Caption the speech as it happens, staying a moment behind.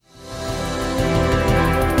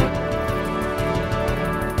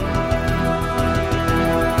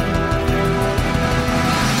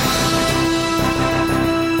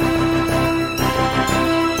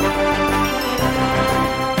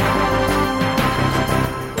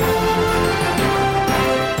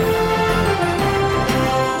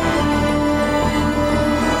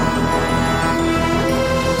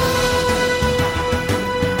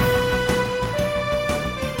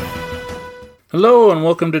Hello and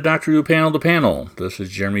welcome to Doctor Who Panel to Panel. This is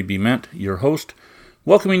Jeremy B. Ment, your host,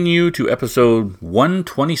 welcoming you to episode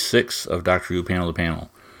 126 of Doctor Who Panel to Panel.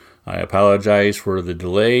 I apologize for the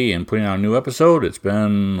delay in putting out a new episode. It's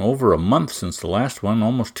been over a month since the last one,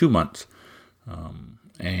 almost 2 months.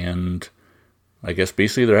 And I guess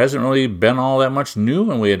basically there hasn't really been all that much new in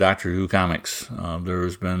the way of Doctor Who comics.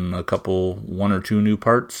 There's been one or two new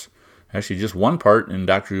parts. Actually, just one part in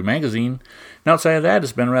Doctor Who magazine. And outside of that,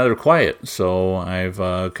 it's been rather quiet. So I've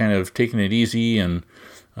kind of taken it easy and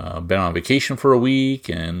been on vacation for a week.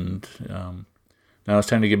 And now it's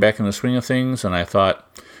time to get back in the swing of things. And I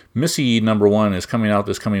thought, Missy #1 is coming out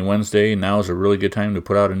this coming Wednesday. Now is a really good time to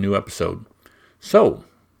put out a new episode. So,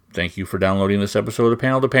 thank you for downloading this episode of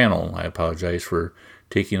Panel to Panel. I apologize for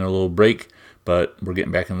taking a little break, but we're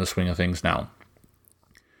getting back in the swing of things now.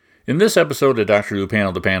 In this episode of Doctor Who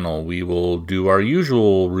Panel to Panel, we will do our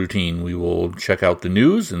usual routine. We will check out the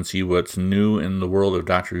news and see what's new in the world of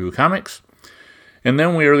Doctor Who comics. And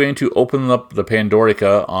then we are going to open up the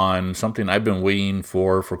Pandorica on something I've been waiting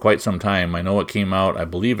for quite some time. I know it came out, I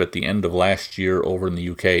believe, at the end of last year over in the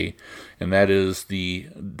UK, and that is the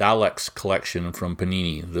Daleks collection from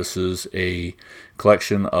Panini. This is a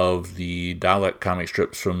collection of the Dalek comic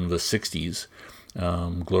strips from the 60s.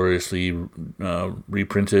 Gloriously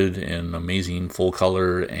reprinted in amazing full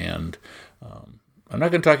color, and I'm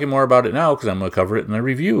not going to talk any more about it now because I'm going to cover it in the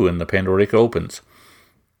review when the Pandorica opens.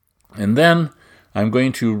 And then I'm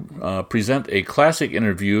going to present a classic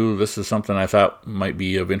interview. This is something I thought might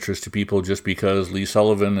be of interest to people just because Lee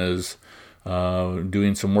Sullivan is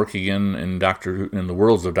doing some work again in the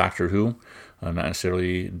worlds of Doctor Who, not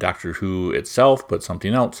necessarily Doctor Who itself, but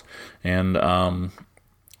something else. And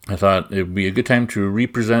I thought it would be a good time to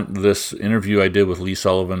represent this interview I did with Lee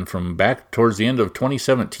Sullivan from back towards the end of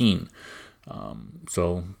 2017.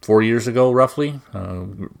 So 4 years ago, roughly,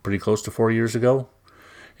 pretty close to 4 years ago.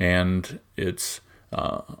 And it's,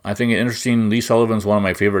 I think, interesting. Lee Sullivan's one of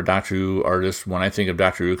my favorite Doctor Who artists. When I think of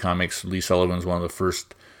Doctor Who comics, Lee Sullivan's one of the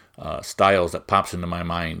first styles that pops into my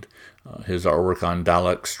mind. His artwork on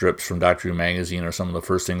Dalek strips from Doctor Who magazine are some of the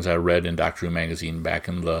first things I read in Doctor Who magazine back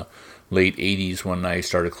in the late 80s when I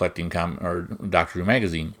started collecting Doctor Who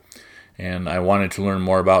magazine. And I wanted to learn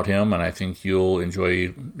more about him, and I think you'll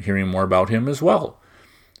enjoy hearing more about him as well.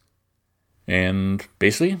 And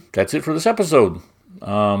basically, that's it for this episode.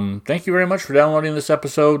 Thank you very much for downloading this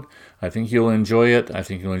episode. I think you'll enjoy it. I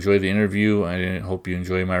think you'll enjoy the interview. I hope you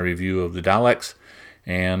enjoy my review of the Daleks.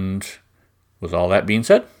 And with all that being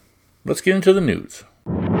said, let's get into the news.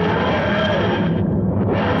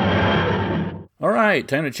 All right,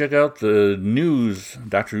 time to check out the news,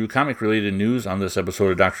 Doctor Who comic-related news on this episode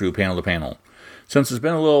of Doctor Who Panel to Panel. Since it's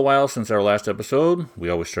been a little while since our last episode, we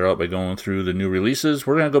always start out by going through the new releases.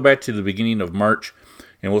 We're going to go back to the beginning of March,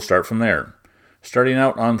 and we'll start from there. Starting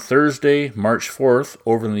out on Thursday, March 4th,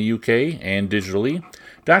 over in the UK and digitally,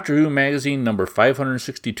 Doctor Who magazine number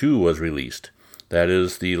 562 was released. That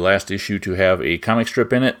is the last issue to have a comic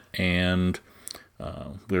strip in it, and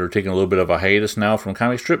we're taking a little bit of a hiatus now from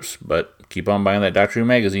comic strips, but keep on buying that Doctor Who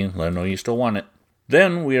magazine. Let them know you still want it.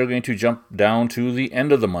 Then we are going to jump down to the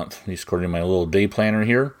end of the month, at least according to my little day planner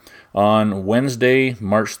here. On Wednesday,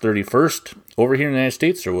 March 31st, over here in the United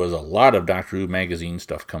States, there was a lot of Doctor Who magazine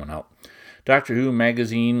stuff coming out. Doctor Who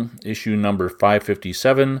magazine issue number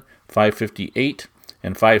 557, 558,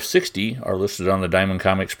 and 560 are listed on the Diamond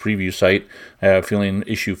Comics preview site. I have a feeling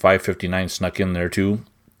issue 559 snuck in there too.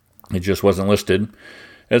 It just wasn't listed.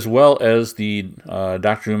 As well as the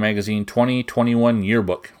Doctor Who magazine 2021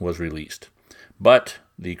 yearbook was released. But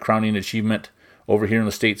the crowning achievement over here in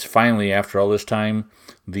the States, finally, after all this time,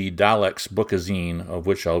 the Daleks book-a-zine, of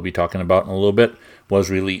which I'll be talking about in a little bit, was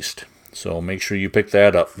released. So make sure you pick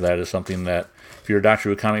that up. That is something that, if you're a Doctor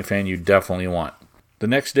Who comic fan, you definitely want. The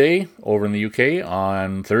next day, over in the UK,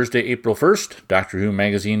 on Thursday, April 1st, Doctor Who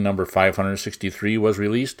magazine number 563 was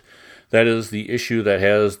released. That is the issue that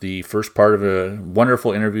has the first part of a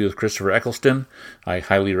wonderful interview with Christopher Eccleston. I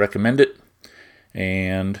highly recommend it.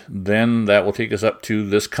 And then that will take us up to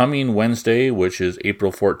this coming Wednesday, which is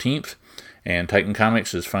April 14th. And Titan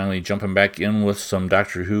Comics is finally jumping back in with some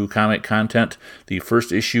Doctor Who comic content. The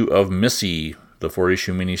first issue of Missy, the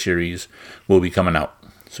 4-issue miniseries, will be coming out.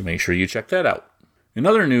 So make sure you check that out. In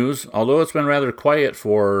other news, although it's been rather quiet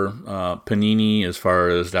for Panini as far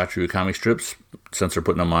as Doctor Who comic strips, since they're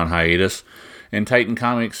putting them on hiatus, and Titan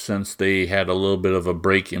Comics, since they had a little bit of a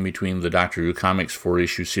break in between the Doctor Who Comics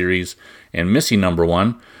 4-issue series and Missy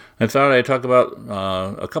 #1, I thought I'd talk about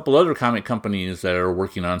a couple other comic companies that are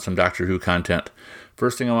working on some Doctor Who content.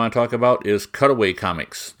 First thing I want to talk about is Cutaway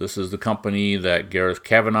Comics. This is the company that Gareth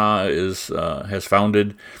Kavanagh has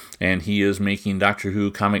founded, and he is making Doctor Who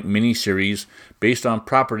comic miniseries based on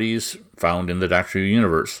properties found in the Doctor Who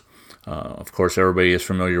universe. Of course, everybody is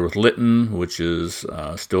familiar with Lytton, which is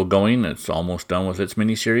still going. It's almost done with its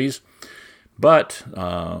miniseries. But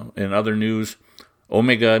in other news,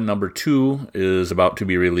 Omega number 2 is about to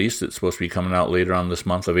be released. It's supposed to be coming out later on this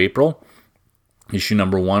month of April. Issue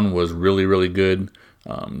number 1 was really, really good.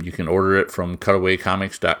 You can order it from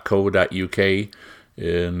cutawaycomics.co.uk,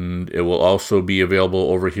 and it will also be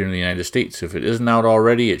available over here in the United States. If it isn't out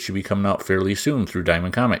already, it should be coming out fairly soon through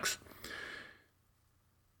Diamond Comics.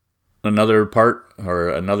 Another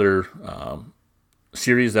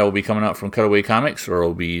series that will be coming out from Cutaway Comics, or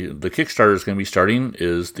will be the Kickstarter is going to be starting,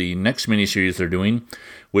 is the next miniseries they're doing,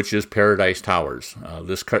 which is Paradise Towers.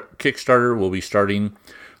 This Kickstarter will be starting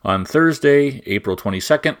on Thursday, April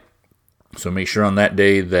 22nd. So make sure on that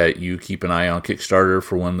day that you keep an eye on Kickstarter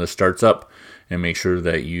for when this starts up, and make sure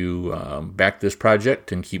that you back this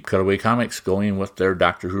project and keep Cutaway Comics going with their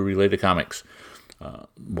Doctor Who related comics.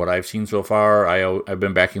 What I've seen so far, I've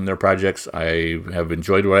been backing their projects. I have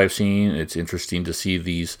enjoyed what I've seen. It's interesting to see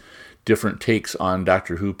these different takes on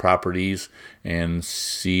Doctor Who properties and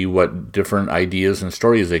see what different ideas and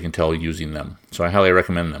stories they can tell using them. So I highly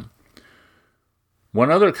recommend them.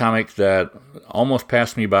 One other comic that almost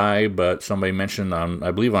passed me by, but somebody mentioned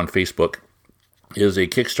I believe on Facebook, is a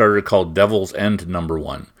Kickstarter called Devil's End number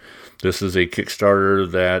 1. This is a Kickstarter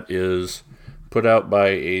that is put out by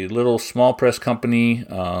a little small press company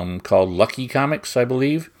called Lucky Comics, I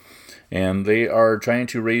believe. And they are trying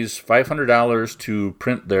to raise $500 to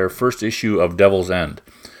print their first issue of Devil's End.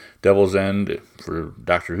 Devil's End, for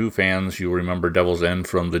Doctor Who fans, you'll remember Devil's End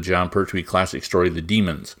from the Jon Pertwee classic story, The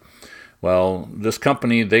Demons. Well, this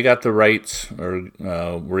company, they got the rights, or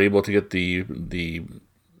were able to get the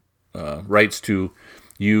rights to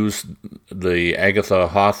use the Agatha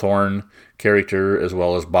Hawthorne character, as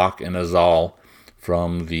well as Bach and Azal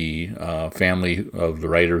from the family of the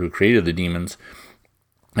writer who created The Demons,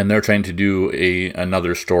 and they're trying to do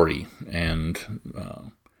another story. And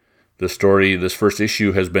this first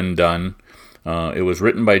issue has been done. It was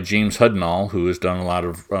written by James Hudnall, who has done a lot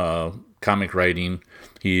of comic writing.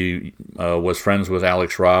 He was friends with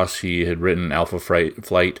Alex Ross. He had written Alpha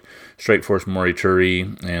Flight, Strike Force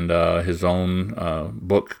Morituri, and his own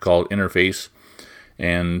book called Interface.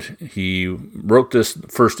 And he wrote this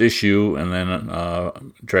first issue and then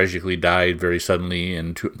tragically died very suddenly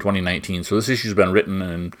in 2019. So this issue's been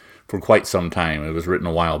written for quite some time. It was written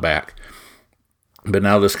a while back. But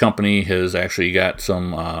now this company has actually got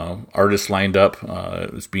some artists lined up.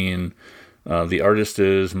 The artist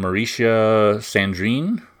is Mauricia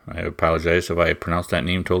Sandrine. I apologize if I pronounced that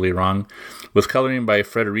name totally wrong. With coloring by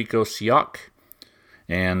Federico Sioc.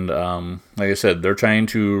 And like I said, they're trying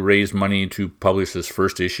to raise money to publish this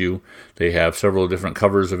first issue. They have several different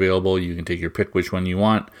covers available. You can take your pick which one you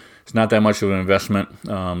want. It's not that much of an investment.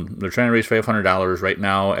 They're trying to raise $500 right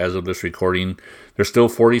now as of this recording. There's still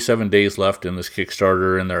 47 days left in this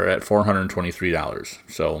Kickstarter, and they're at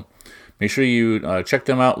 $423. So make sure you check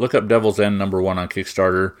them out. Look up Devil's End number 1 on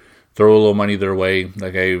Kickstarter. Throw a little money their way.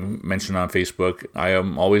 Like I mentioned on Facebook, I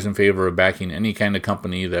am always in favor of backing any kind of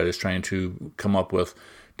company that is trying to come up with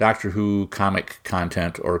Doctor Who comic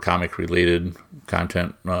content or comic-related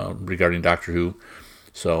content regarding Doctor Who.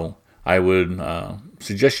 So I would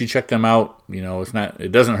suggest you check them out. You know,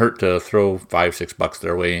 it doesn't hurt to throw $5-6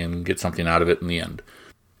 their way and get something out of it in the end.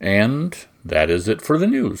 And that is it for the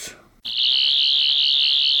news.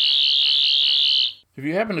 If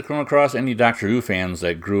you happen to come across any Doctor Who fans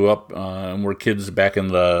that grew up and were kids back in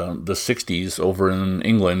the 60s over in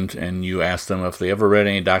England, and you ask them if they ever read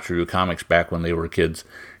any Doctor Who comics back when they were kids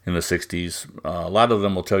in the 60s, a lot of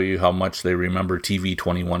them will tell you how much they remember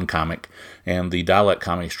TV-21 comic and the Dalek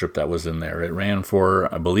comic strip that was in there. It ran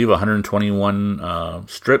for, I believe, 121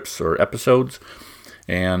 strips or episodes,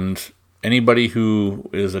 and anybody who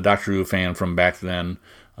is a Doctor Who fan from back then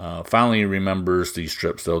finally remembers these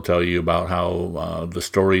strips. They'll tell you about how the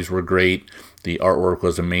stories were great, the artwork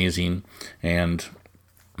was amazing, and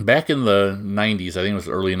back in the 90s, I think it was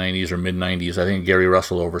early 90s or mid 90s, I think Gary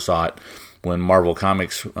Russell oversaw it when Marvel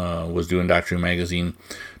Comics was doing Doctor Who magazine.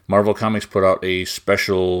 Marvel Comics put out a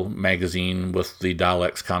special magazine with the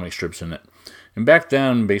Daleks comic strips in it. And back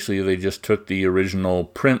then, basically, they just took the original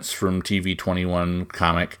prints from TV-21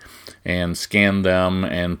 comic and scanned them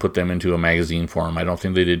and put them into a magazine form. I don't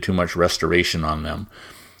think they did too much restoration on them.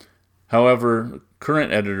 However,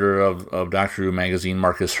 current editor of Doctor Who magazine,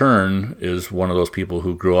 Marcus Hearn, is one of those people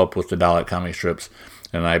who grew up with the Dalek comic strips,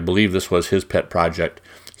 and I believe this was his pet project.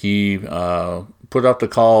 He put out the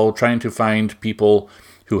call trying to find people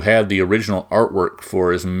who had the original artwork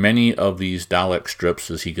for as many of these Dalek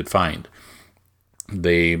strips as he could find.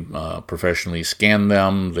 They professionally scanned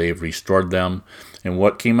them, they've restored them, and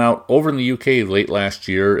what came out over in the UK late last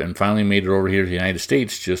year and finally made it over here to the United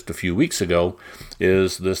States just a few weeks ago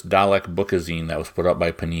is this Dalek Bookazine that was put out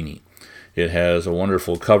by Panini. It has a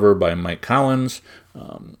wonderful cover by Mike Collins.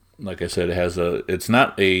 Like I said, it's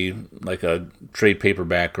not like a trade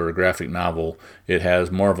paperback or a graphic novel. It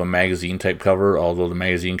has more of a magazine type cover, although the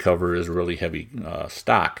magazine cover is really heavy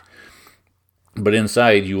stock. But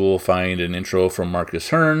inside you will find an intro from Marcus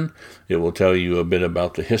Hearn. It will tell you a bit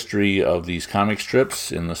about the history of these comic strips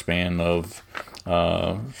in the span of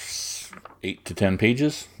 8 to 10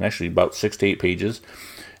 pages, actually about 6 to 8 pages.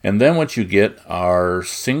 And then what you get are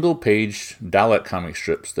single-page Dalek comic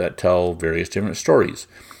strips that tell various different stories.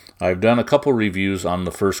 I've done a couple reviews on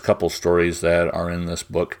the first couple stories that are in this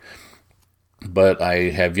book, but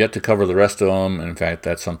I have yet to cover the rest of them. In fact,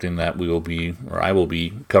 that's something that I will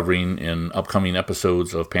be covering in upcoming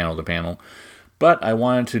episodes of Panel to Panel. But I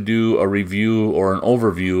wanted to do a review or an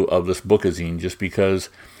overview of this bookazine just because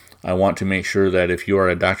I want to make sure that if you are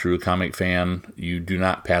a Doctor Who comic fan, you do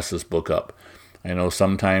not pass this book up. I know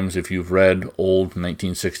sometimes if you've read old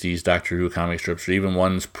 1960s Doctor Who comic strips, or even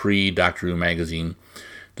ones pre-Doctor Who magazine,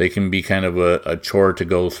 they can be kind of a chore to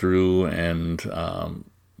go through, and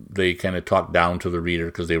they kind of talk down to the reader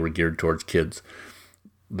because they were geared towards kids.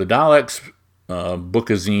 The Daleks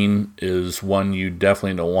bookazine is one you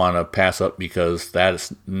definitely don't want to pass up because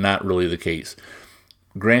that's not really the case.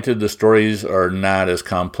 Granted, the stories are not as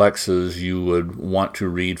complex as you would want to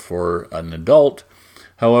read for an adult.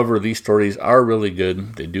 However, these stories are really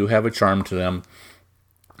good. They do have a charm to them.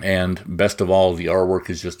 And best of all, the artwork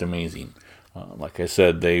is just amazing. Like I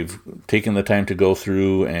said, they've taken the time to go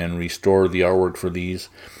through and restore the artwork for these.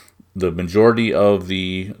 The majority of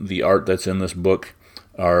the art that's in this book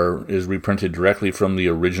is reprinted directly from the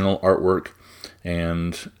original artwork,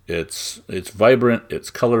 and it's vibrant, it's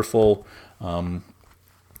colorful.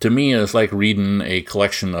 To me, it's like reading a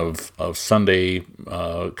collection of Sunday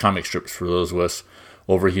comic strips for those of us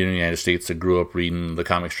over here in the United States that grew up reading the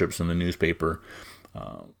comic strips in the newspaper.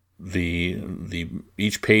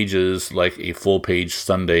 Each page is like a full-page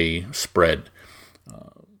Sunday spread.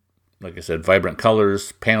 Like I said, vibrant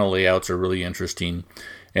colors, panel layouts are really interesting,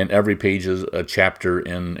 and every page is a chapter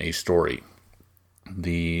in a story.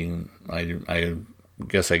 I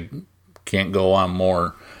guess I can't go on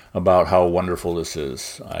more about how wonderful this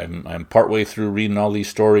is. I'm partway through reading all these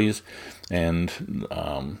stories, and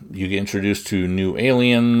you get introduced to new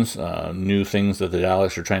aliens, new things that the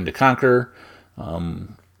Daleks are trying to conquer.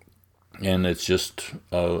 And it's just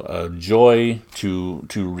a joy to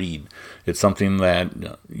read. It's something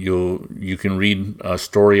that you can read a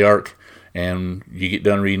story arc and you get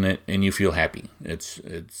done reading it and you feel happy. It's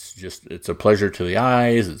a pleasure to the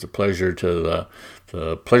eyes. It's a pleasure to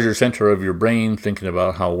the pleasure center of your brain, thinking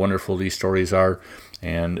about how wonderful these stories are.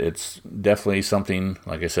 And it's definitely something,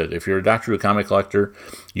 like I said, if you're a Doctor Who comic collector,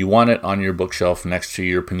 you want it on your bookshelf next to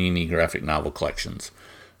your Panini graphic novel collections.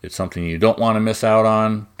 It's something you don't want to miss out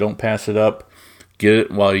on. Don't pass it up. Get it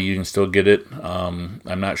while you can still get it. I'm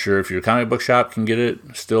not sure if your comic book shop can get it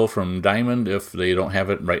still from Diamond if they don't have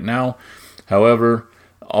it right now. However,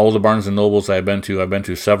 all the Barnes & Nobles I've been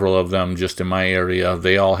to several of them just in my area,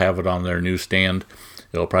 they all have it on their newsstand.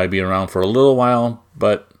 It'll probably be around for a little while,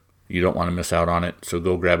 but you don't want to miss out on it, so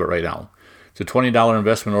go grab it right now. It's a $20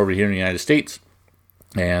 investment over here in the United States,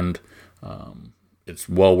 and it's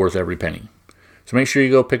well worth every penny. So make sure you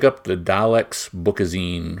go pick up the Daleks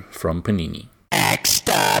Bookazine from Panini.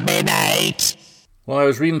 Exterminate! Well, I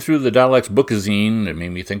was reading through the Daleks Bookazine. It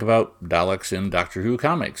made me think about Daleks in Doctor Who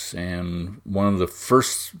comics. And one of the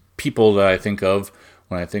first people that I think of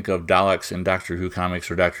when I think of Daleks in Doctor Who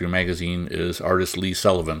comics or Doctor Who magazine is artist Lee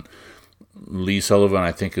Sullivan. Lee Sullivan,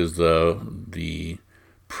 I think, is the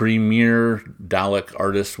premier Dalek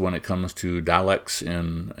artist when it comes to Daleks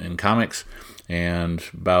in comics. And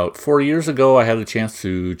about 4 years ago, I had the chance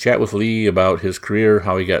to chat with Lee about his career,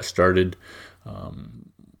 how he got started,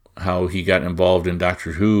 how he got involved in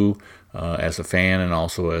Doctor Who as a fan and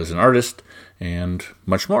also as an artist, and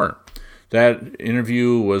much more. That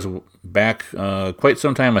interview was back quite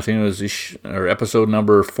some time. I think it was episode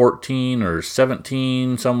number 14 or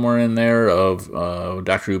 17, somewhere in there, of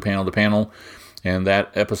Doctor Who Panel to Panel. And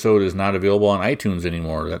that episode is not available on iTunes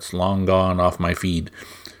anymore. That's long gone off my feed.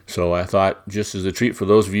 So I thought, just as a treat for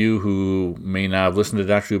those of you who may not have listened to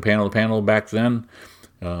Doctor Who Panel to Panel back then,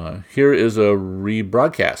 here is a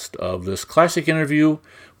rebroadcast of this classic interview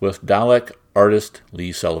with Dalek artist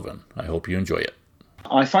Lee Sullivan. I hope you enjoy it.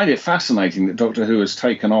 I find it fascinating that Doctor Who has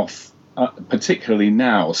taken off, particularly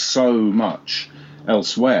now, so much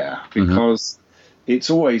elsewhere, because it's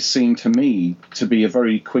always seemed to me to be a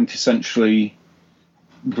very quintessentially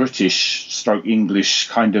British stroke English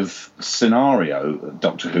kind of scenario,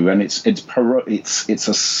 Doctor Who, and it's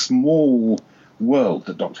a small world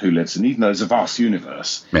that Doctor Who lives in, even though it's a vast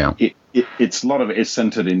universe. Yeah. It's a lot of it is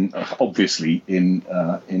centred in obviously in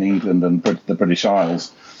England and the British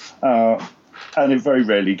Isles, and it very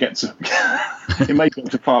rarely gets. It may go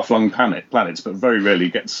to far-flung planets, but very rarely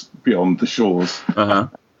gets beyond the shores.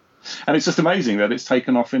 And it's just amazing that it's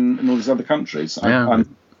taken off in all these other countries. Yeah.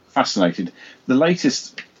 I'm fascinated. The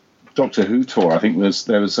latest Doctor Who tour, I think,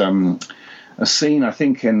 there was a scene, I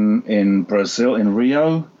think, in Brazil, in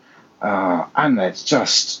Rio, and it's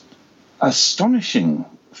just astonishing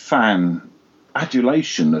fan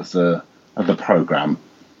adulation of the programme.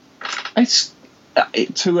 It's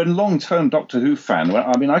to a long-term Doctor Who fan.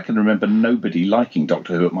 I mean, I can remember nobody liking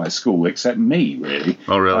Doctor Who at my school except me, really.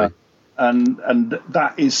 Oh, really? And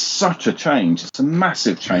that is such a change. It's a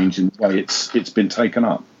massive change in the way it's been taken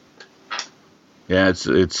up. Yeah,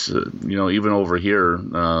 it's even over here,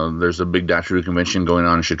 there's a big Doctor Who convention going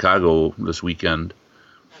on in Chicago this weekend.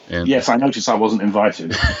 And yes, I noticed I wasn't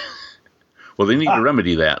invited. Well, they need to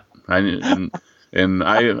remedy that. I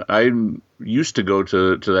used to go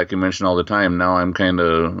to that convention all the time. Now I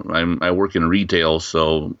work in retail,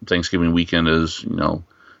 so Thanksgiving weekend is the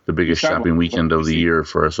biggest shopping weekend of the year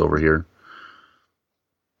for us over here.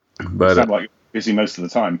 But you sound like you're busy most of the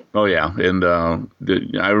time. Oh yeah, and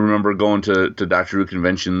I remember going to Doctor Who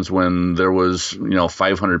conventions when there was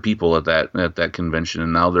 500 people at that convention,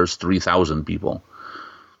 and now there's 3,000 people.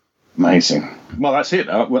 Amazing. Well, that's it.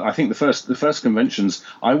 Well, I think the first conventions,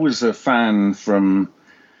 I was a fan from.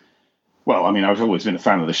 Well, I mean, I've always been a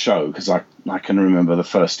fan of the show because I can remember the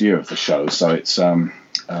first year of the show. So it's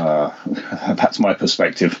that's my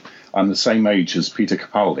perspective. I'm the same age as Peter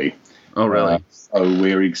Capaldi. Oh, really? So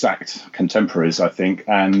we're exact contemporaries, I think.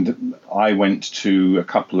 And I went to a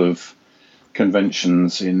couple of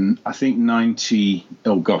conventions in, I think, 80,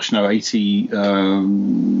 the early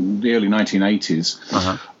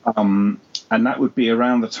 1980s. And that would be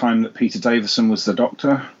around the time that Peter Davison was the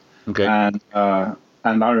Doctor. Okay.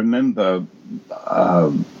 And I remember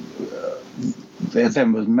there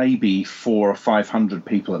was maybe 400 or 500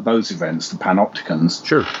 people at those events, the Panopticons.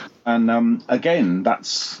 Sure. And again,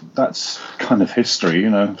 that's kind of history,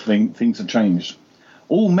 things have changed.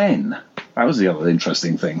 All men. That was the other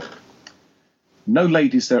interesting thing. No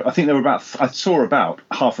ladies there. I think I saw about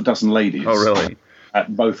half a dozen ladies. Oh, really?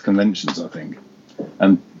 At both conventions, I think.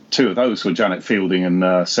 And two of those were Janet Fielding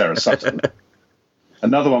and Sarah Sutton.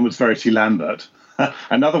 Another one was Verity Lambert.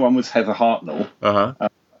 Another one was Heather Hartnell.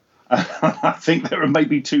 I think there were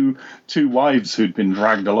maybe two wives who'd been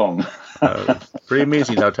dragged along. Pretty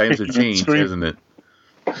amazing how times have changed, isn't it?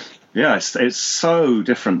 Yeah, it's so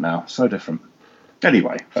different now. So different.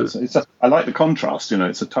 Anyway, I like the contrast.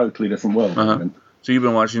 It's a totally different world. So you've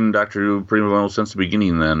been watching Doctor Who pretty well since the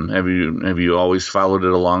beginning. Then have you always followed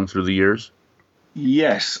it along through the years?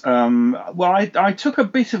 Yes. Well, I took a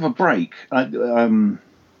bit of a break. I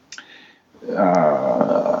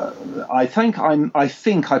think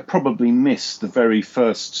I probably missed the very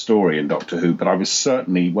first story in Doctor Who, but I was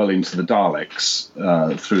certainly well into the Daleks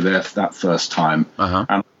through that first time. And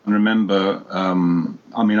I can remember,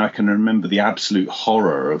 I can remember the absolute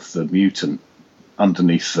horror of the mutant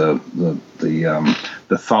underneath the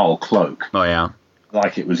Thal cloak. Oh yeah.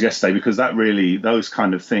 Like it was yesterday, because those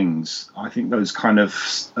kind of things, I think those kind of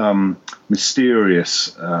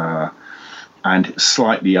mysterious and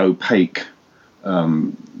slightly opaque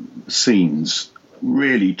scenes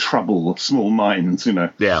really trouble small minds,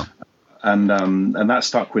 Yeah. And that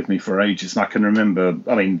stuck with me for ages. And I can remember,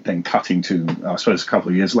 then cutting to, I suppose, a couple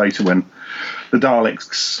of years later when the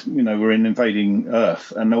Daleks, were invading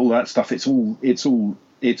Earth and all that stuff. It's all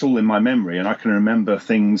in my memory, and I can remember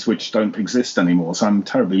things which don't exist anymore. So I'm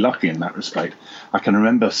terribly lucky in that respect. I can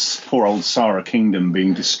remember poor old Sarah Kingdom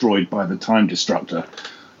being destroyed by the Time Destructor.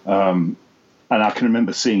 And I can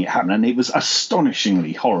remember seeing it happen, and it was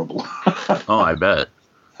astonishingly horrible. Oh, I bet.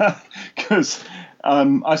 Because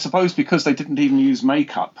I suppose because they didn't even use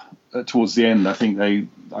makeup towards the end. I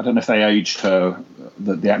don't know if they aged her,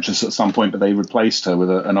 the actress, at some point, but they replaced her with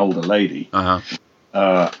an older lady. And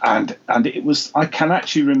it was, I can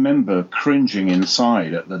actually remember cringing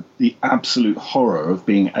inside at the absolute horror of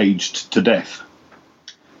being aged to death.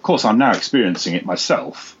 Of course, I'm now experiencing it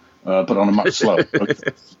myself, but on a much slower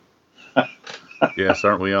process. Yes,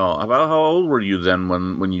 aren't we all? About how old were you then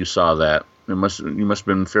when you saw that? you must have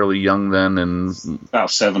been fairly young then, and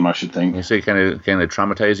About 7, I should think. you say kind of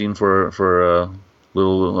traumatizing for a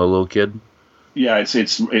little kid. Yeah,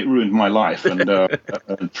 it ruined my life and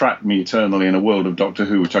trapped me eternally in a world of Doctor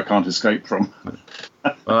Who, which I can't escape from.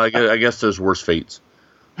 Well, I guess there's worse fates.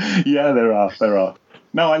 Yeah, there are.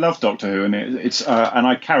 No, I love Doctor Who, and it's and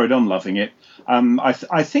I carried on loving it.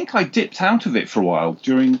 I think I dipped out of it for a while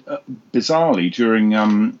bizarrely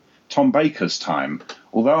during Tom Baker's time.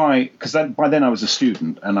 Although because by then I was a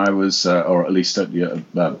student and I was, or at least at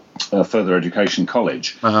a further education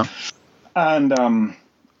college, and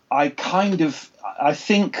I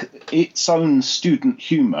think its own student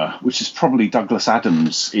humour, which is probably Douglas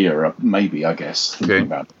Adams era, maybe, I guess, thinking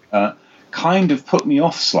about it, kind of put me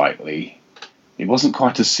off slightly. It wasn't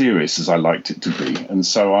quite as serious as I liked it to be, and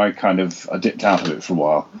so I dipped out of it for a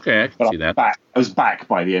while. Okay, I can see that. I was back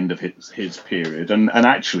by the end of his period, and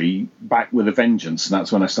actually back with a vengeance, and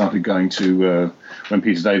that's when I started going to, when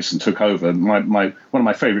Peter Davison took over. One of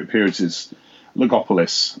my favourite periods is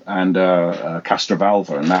Logopolis and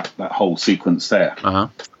Castrovalva, and that whole sequence there. I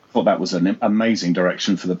thought that was an amazing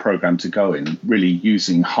direction for the programme to go in, really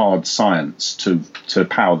using hard science to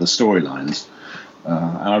power the storylines.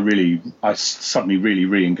 And I suddenly really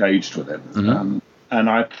re-engaged with it. And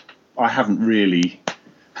I haven't really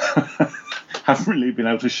been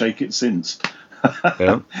able to shake it since.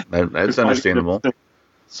 Yeah, that's understandable.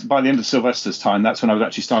 By the end of Sylvester's time, that's when I was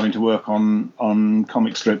actually starting to work on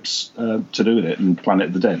comic strips to do with it, and Planet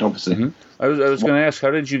of the Dead, obviously. I was going to ask,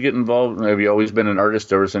 how did you get involved? Have you always been an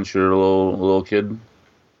artist ever since you were a little kid?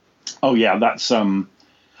 Oh yeah, that's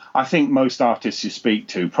I think most artists you speak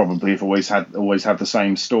to probably have always had the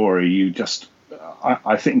same story.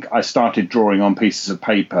 I think I started drawing on pieces of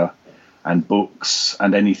paper and books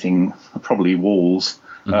and anything, probably walls,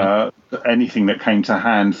 anything that came to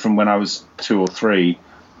hand from when I was 2 or 3,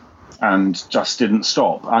 and just didn't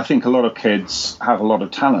stop. I think a lot of kids have a lot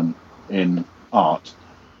of talent in art,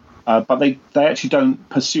 but they actually don't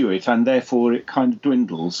pursue it, and therefore it kind of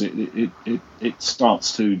dwindles. It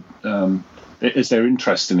starts to as their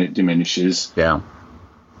interest in it diminishes. Yeah.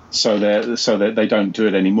 So that they don't do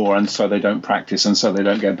it anymore, and so they don't practice, and so they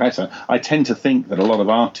don't get better. I tend to think that a lot of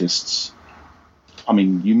artists, I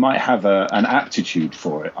mean, you might have an aptitude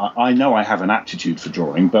for it. I know I have an aptitude for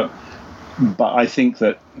drawing, but I think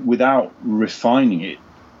that without refining it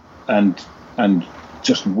and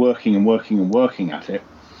just working at it,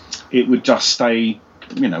 it would just stay,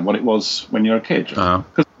 what it was when you're a kid.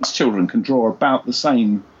 Because children can draw about the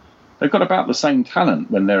same. They've got about the same talent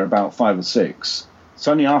when they're about 5 or 6. It's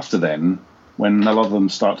only after then, when a lot of them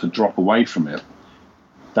start to drop away from it,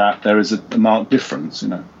 that there is a marked difference,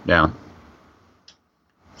 Yeah.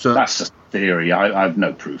 So that's just theory. I have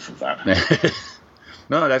no proof of that.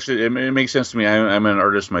 No, actually, it makes sense to me. I'm an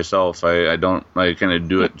artist myself. I kind of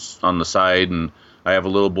do it on the side, and I have a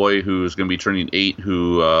little boy who's going to be turning 8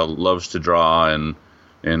 who loves to draw, and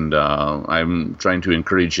I'm trying to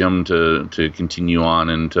encourage him to continue on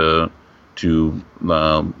and to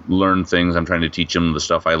learn things. I'm trying to teach him the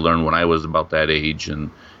stuff I learned when I was about that age, and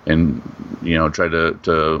try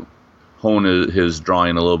to hone his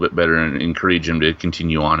drawing a little bit better and encourage him to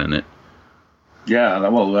continue on in it. Yeah,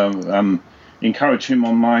 well, encourage him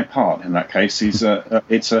on my part. In that case, it's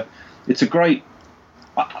a great.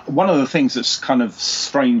 One of the things that's kind of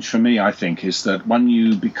strange for me, I think, is that when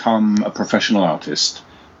you become a professional artist,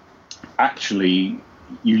 actually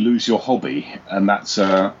you lose your hobby, and that's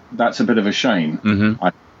a bit of a shame.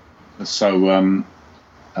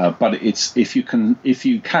 But it's if you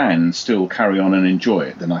can still carry on and enjoy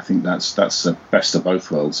it, then I think that's the best of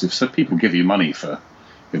both worlds. If people give you money for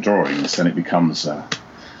your drawings, then it becomes that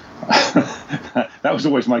was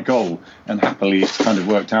always my goal, and happily it's kind of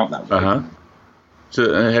worked out that way.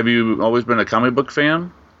 So have you always been a comic book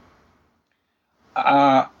fan?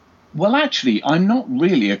 Well, actually, I'm not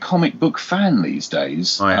really a comic book fan these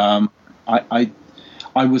days. I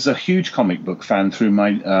was a huge comic book fan through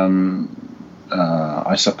my,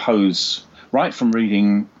 I suppose, right from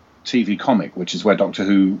reading TV Comic, which is where Doctor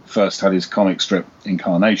Who first had his comic strip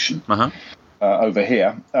incarnation over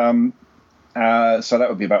here. So that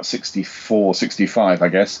would be about 64, 65, I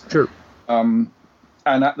guess. Sure.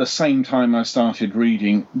 And at the same time,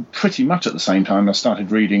 pretty much at the same time, I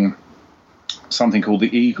started reading something called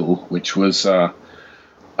The Eagle, which was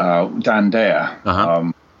Dan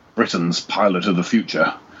Dare, Britain's pilot of the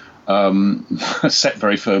future, set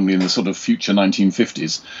very firmly in the sort of future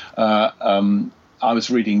 1950s. I was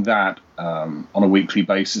reading that on a weekly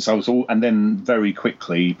basis. And then very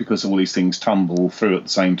quickly, because all these things tumble through at the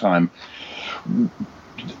same time,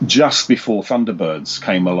 just before Thunderbirds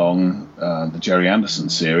came along, the Jerry Anderson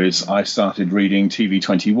series, I started reading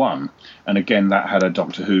TV21. And again, that had a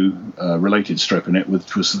Doctor Who related strip in it,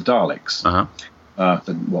 which was the Daleks.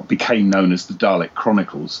 What became known as the Dalek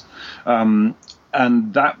Chronicles. And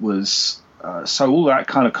that was... so all that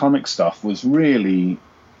kind of comic stuff was really...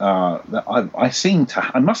 I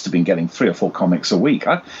must have been getting 3 or 4 comics a week.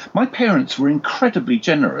 My parents were incredibly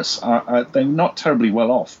generous. They're not terribly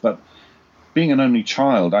well off, but being an only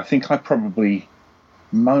child, I think I probably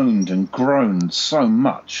moaned and groaned so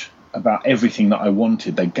much about everything that I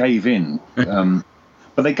wanted. They gave in,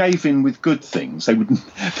 but they gave in with good things. They wouldn't.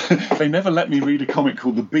 They never let me read a comic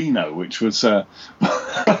called The Beano, which was I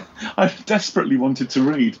desperately wanted to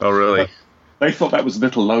read. Oh, really? They thought that was a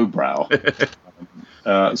little lowbrow.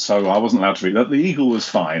 So I wasn't allowed to read that. The Eagle was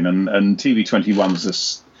fine, and TV21 was a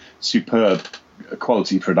superb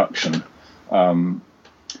quality production.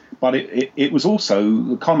 But it was also,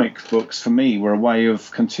 the comic books for me were a way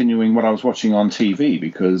of continuing what I was watching on TV,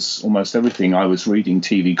 because almost everything I was reading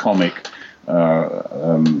TV comic,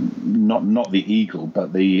 not the Eagle,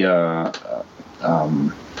 but the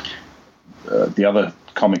other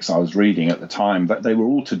comics I was reading at the time, but they were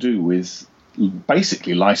all to do with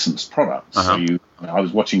basically licensed products. So I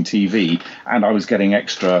was watching TV and I was getting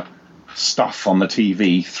extra stuff on the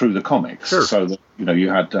TV through the comics. Sure. So that you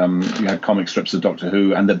had comic strips of Doctor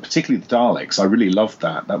Who, and particularly the Daleks. I really loved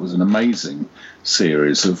that. That was an amazing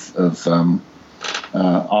series of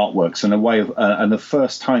artworks, and a way of and the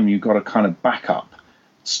first time you got a kind of backup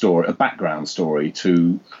story, a background story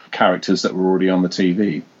to characters that were already on the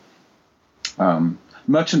TV.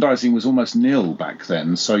 Merchandising was almost nil back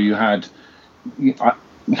then, so you had you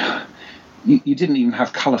didn't even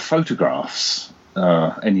have colour photographs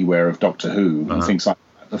anywhere of Doctor Who and things like that.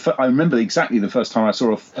 I remember exactly the first time I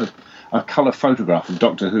saw a colour photograph of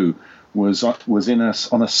Doctor Who was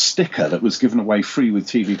on a sticker that was given away free with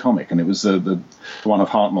TV Comic, and it was the one of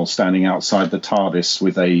Hartnell standing outside the TARDIS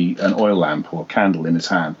with an oil lamp or candle in his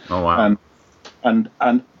hand. Oh wow! And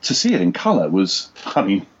to see it in colour was, I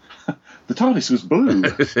mean, the TARDIS was blue.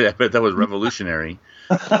 Yeah, but that was revolutionary.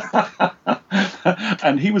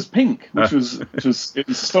 And he was pink, which was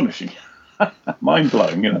astonishing, mind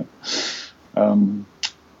blowing,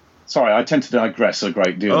 Sorry, I tend to digress a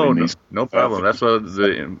great deal. Oh, no problem. That's what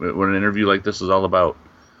an interview like this is all about.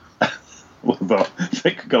 Well,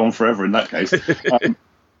 they could go on forever in that case.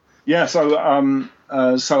 So I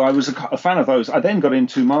was a fan of those. I then got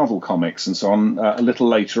into Marvel comics and so on a little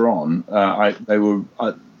later on.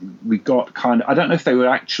 We got I don't know if they were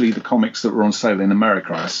actually the comics that were on sale in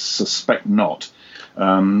America. I suspect not.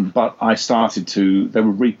 But I started there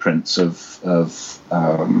were reprints of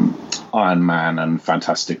Iron Man and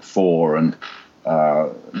Fantastic Four and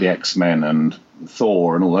the X-Men and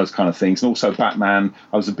Thor and all those kind of things. And also Batman.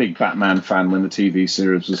 I was a big Batman fan when the TV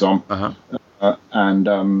series was on. And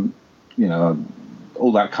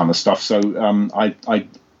all that kind of stuff. So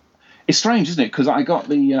it's strange, isn't it? Because I got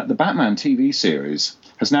the Batman TV series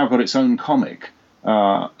has now got its own comic,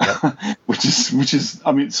 which is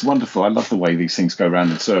I mean, it's wonderful. I love the way these things go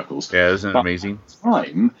around in circles. Yeah, isn't it amazing? At the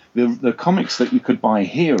time, the comics that you could buy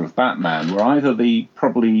here of Batman were either the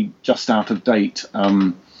probably just out of date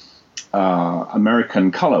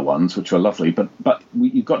American color ones, which were lovely, but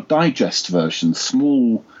you've got digest versions,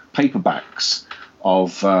 small paperbacks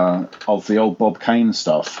of the old Bob Kane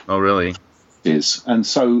stuff. Oh, really? And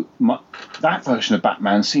so that version of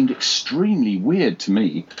Batman seemed extremely weird to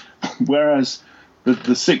me, whereas the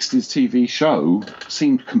 60s TV show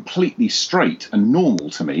seemed completely straight and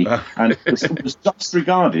normal to me, and it was just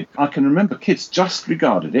regarded, I can remember kids just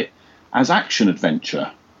regarded it as action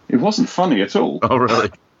adventure. It wasn't funny at all. Oh,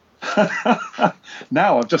 really?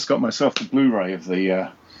 Now I've just got myself the Blu-ray of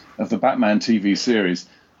the Batman TV series,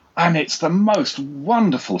 and it's the most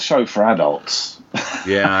wonderful show for adults.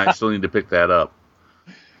 Yeah, I still need to pick that up.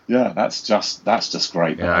 Yeah, that's just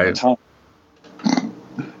great. Yeah, at the time,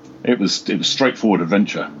 it was straightforward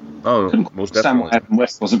adventure. Oh, most definitely. Adam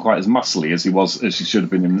West wasn't quite as muscly as he should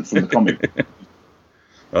have been from the comic.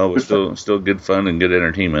 Oh, it was still good fun and good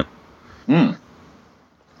entertainment.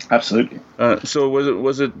 Absolutely. So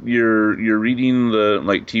was it your reading the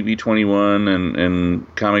TV21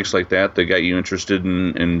 and comics like that got you interested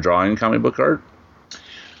in drawing comic book art?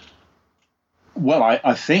 Well,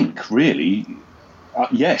 I think really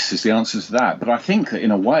yes is the answer to that. But I think that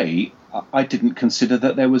in a way I didn't consider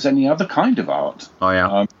that there was any other kind of art. Oh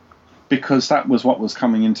yeah. Because that was what was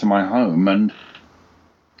coming into my home, and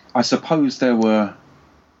I suppose there were,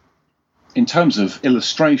 in terms of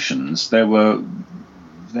illustrations, there were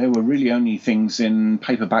there were really only things in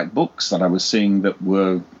paperback books that I was seeing that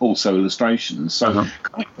were also illustrations. So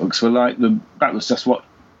comic books were like that was just what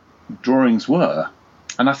drawings were.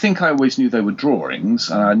 And I think I always knew they were drawings,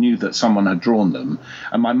 and I knew that someone had drawn them.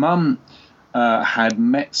 And my mum had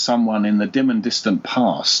met someone in the dim and distant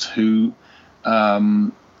past who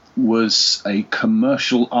was a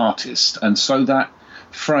commercial artist, and so that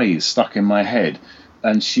phrase stuck in my head.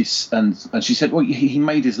 And she said, well, he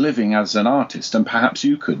made his living as an artist, and perhaps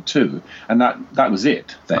you could too. And that was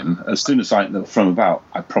it then. As soon as from about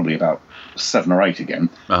 7 or 8 again,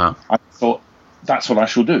 I thought, that's what I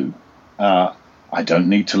shall do. I don't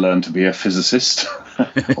need to learn to be a physicist,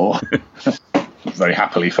 or very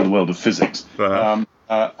happily for the world of physics. And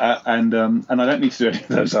I don't need to do any of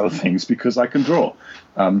those other things because I can draw.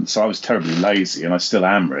 So I was terribly lazy, and I still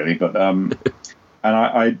am really. But and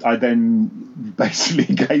I then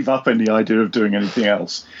basically gave up any idea of doing anything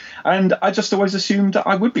else. And I just always assumed that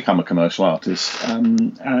I would become a commercial artist.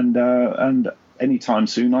 And anytime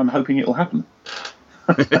soon, I'm hoping it will happen.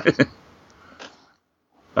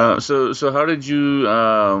 So how did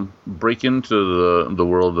you break into the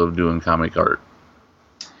world of doing comic art?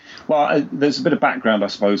 Well, there's a bit of background, I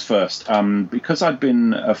suppose, first. Because I'd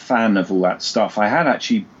been a fan of all that stuff, I had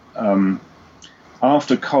actually,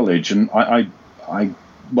 after college, and I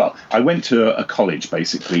went to a college,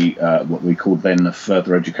 basically, what we called then a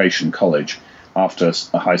further education college after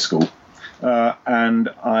high school. And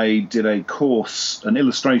I did a course, an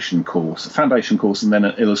illustration course, a foundation course, and then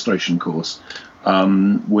an illustration course,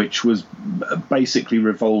 which was basically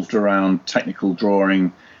revolved around technical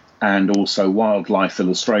drawing and also wildlife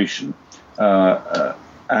illustration.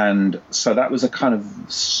 And so that was a kind of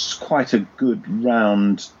quite a good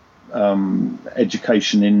round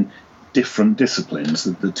education in different disciplines.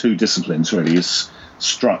 The two disciplines really is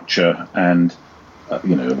structure and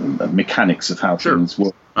mechanics of how things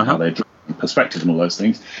work, how they're drawn, perspective and all those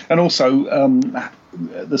things, and also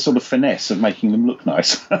the sort of finesse of making them look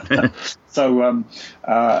nice. So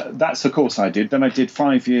that's the course I did. Then I did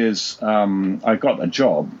 5 years. I got a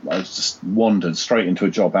job. I just wandered straight into a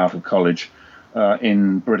job out of college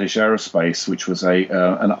in British Aerospace, which was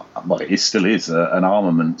it still is an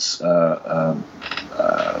armaments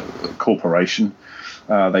corporation.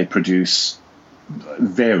 They produce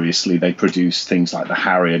things like the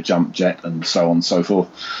Harrier jump jet and so on and so forth.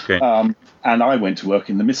 Okay. And I went to work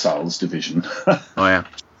in the missiles division.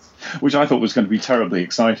 Which I thought was going to be terribly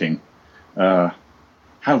exciting.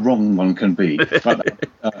 How wrong one can be. But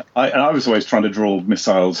I was always trying to draw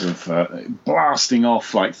missiles of blasting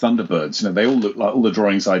off like Thunderbirds. They all look like, all the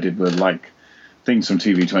drawings I did were like things from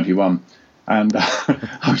TV21. And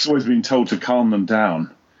I was always being told to calm them down.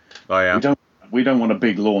 We don't want a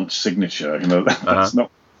big launch signature, that's not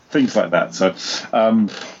things like that. So,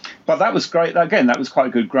 but that was great. Again, that was quite a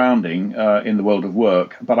good grounding in the world of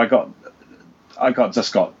work. But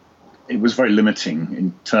it was very limiting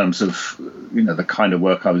in terms of the kind of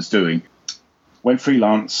work I was doing. Went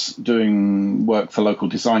freelance doing work for local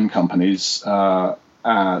design companies,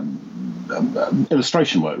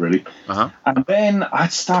 illustration work really. And then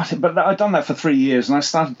I'd done that for 3 years, and I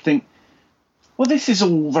started to think, well, this is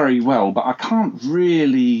all very well, but I can't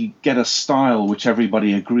really get a style which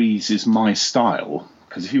everybody agrees is my style.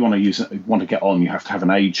 Because if you want to get on, you have to have an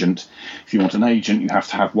agent. If you want an agent, you have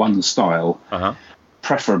to have one style,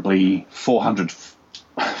 preferably 400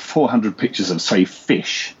 pictures of, say,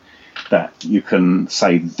 fish, that you can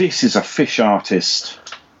say, this is a fish artist,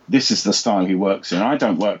 this is the style he works in. I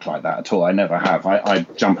don't work like that at all. I never have. I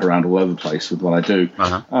jump around all over the place with what I do.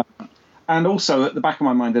 And also, at the back of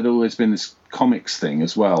my mind, there'd always been this comics thing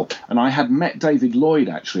as well. And I had met David Lloyd,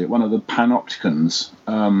 actually, at one of the Panopticons.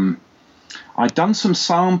 I'd done some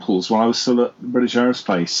samples while I was still at British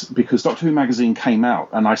Aerospace, because Doctor Who magazine came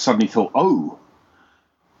out, and I suddenly thought,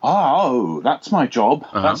 that's my job.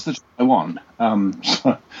 That's the job I want. I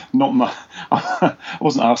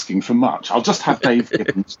wasn't asking for much. I'll just have Dave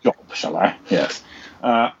Gibbons' job, shall I? Yes.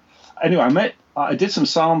 Anyway, I did some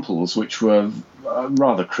samples which were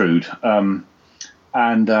rather crude, and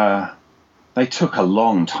they took a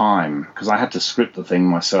long time because I had to script the thing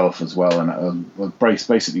myself as well, and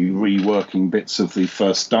basically reworking bits of the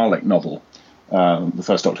first Dalek novel, the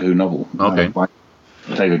first Doctor Who novel by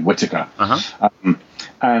David Whittaker.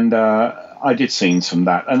 And I did scenes from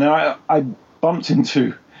that, and then I bumped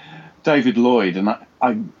into David Lloyd and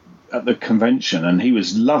I at the convention, and he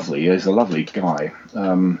was lovely. He's a lovely guy.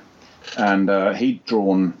 And he'd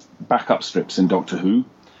drawn backup strips in Doctor Who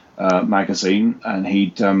magazine, and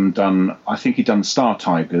he'd done Star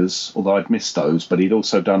Tigers, although I'd missed those, but he'd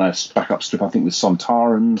also done a backup strip, I think, with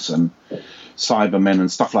Sontarans and Cybermen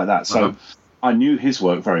and stuff like that. So I knew his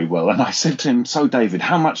work very well, and I said to him, "So, David,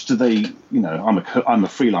 how much do they? I'm a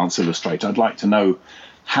freelance illustrator. I'd like to know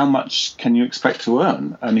how much can you expect to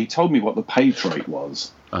earn?" And he told me what the page rate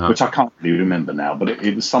was, which I can't really remember now, but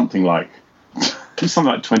it was something like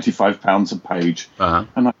 £25 a page,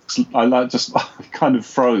 and I just kind of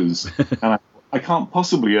froze, and I can't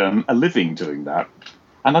possibly earn a living doing that,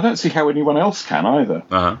 and I don't see how anyone else can either.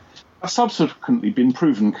 I've subsequently been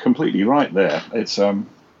proven completely right there. It's a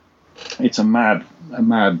mad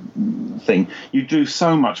thing. You do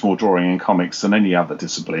so much more drawing in comics than any other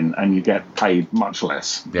discipline, and you get paid much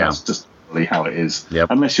less. Yeah. That's just really how it is. Yep.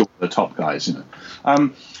 Unless you're the top guys,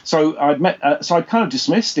 So I kind of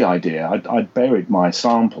dismissed the idea. I'd buried my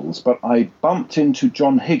samples, but I bumped into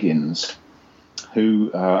John Higgins,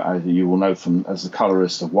 who you will know as the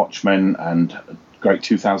colorist of Watchmen and a great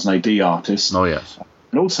 2000 AD artist. Oh, yes.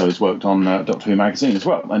 And also has worked on Doctor Who magazine as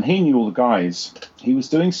well. And he knew all the guys. He was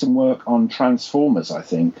doing some work on Transformers, I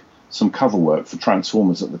think, some cover work for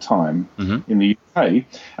Transformers at the time in the UK.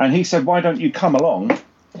 And he said, "Why don't you come along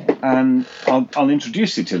and I'll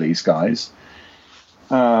introduce you to these guys."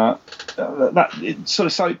 So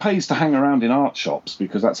it pays to hang around in art shops,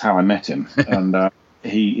 because that's how I met him. And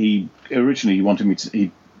he originally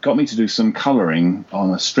he got me to do some colouring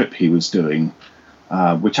on a strip he was doing,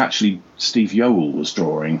 which actually Steve Yoel was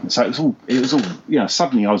drawing. So it was all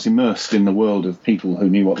suddenly I was immersed in the world of people who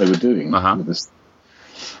knew what they were doing with this.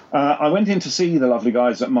 I went in to see the lovely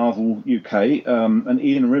guys at Marvel UK, and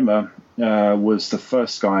Ian Rimmer was the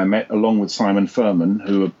first guy I met, along with Simon Furman,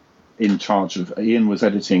 who were in charge of. Ian was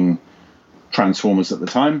editing Transformers at the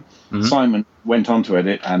time. Simon went on to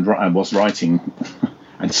edit and was writing,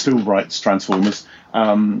 and still writes Transformers.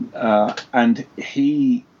 And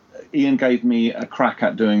Ian gave me a crack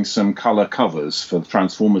at doing some colour covers for the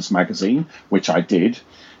Transformers magazine, which I did.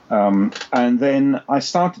 And then I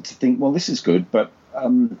started to think, well, this is good, but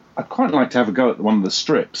I'd quite like to have a go at one of the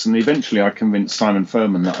strips. And eventually I convinced Simon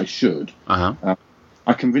Furman that I should.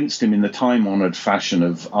 I convinced him in the time-honoured fashion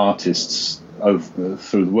of artists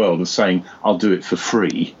through the world of saying, "I'll do it for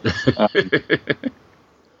free."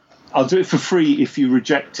 I'll do it for free if you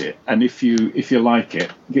reject it, and if you like it,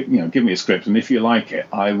 give me a script, and if you like it,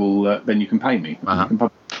 I will. Then you can pay me. And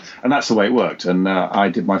that's the way it worked. And I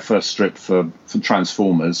did my first strip for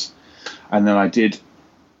Transformers, and then I did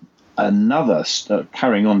another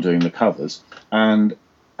carrying on doing the covers, and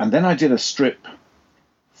then I did a strip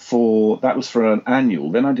that was for an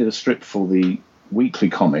annual. Then I did a strip for the weekly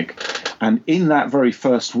comic, and in that very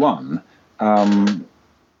first one.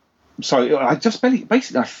 So I just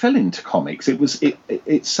basically I fell into comics.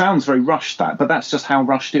 It sounds very rushed, but that's just how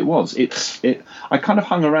rushed it was. I kind of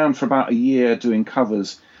hung around for about a year doing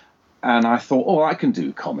covers, and I thought, I can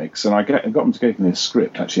do comics, and I got them to give me a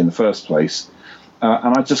script actually in the first place,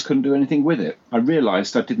 and I just couldn't do anything with it. I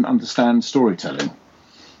realised I didn't understand storytelling,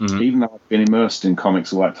 even though I'd been immersed in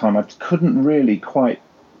comics all that time. I couldn't really quite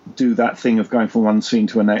do that thing of going from one scene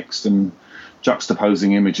to the next and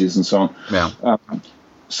juxtaposing images and so on. Yeah.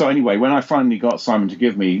 So anyway, when I finally got Simon to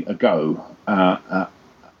give me a go,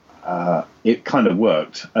 it kind of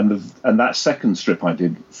worked. And that second strip I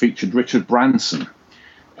did featured Richard Branson,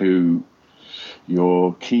 who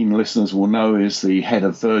your keen listeners will know is the head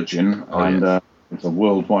of Virgin, it's a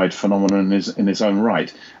worldwide phenomenon in his own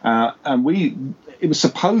right. And it was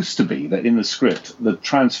supposed to be that in the script, the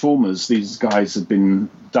Transformers, these guys had been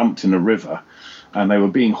dumped in a river, and they were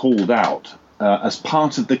being hauled out. As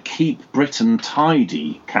part of the Keep Britain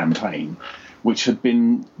Tidy campaign, which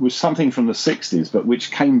was something from the 60s, but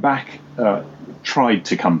which came back, tried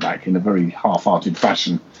to come back in a very half-hearted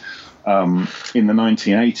fashion in the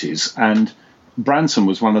 1980s. And Branson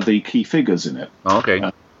was one of the key figures in it.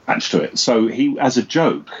 Attached to it. So he, as a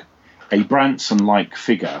joke, a Branson-like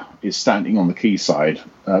figure is standing on the quayside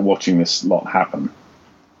watching this lot happen.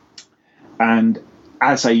 And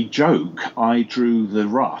as a joke, I drew the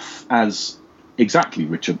rough as exactly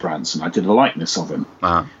Richard Branson. I did a likeness of him.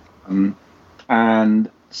 And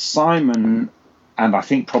Simon, and I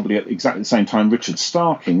think probably at exactly the same time, Richard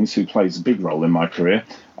Starkings, who plays a big role in my career,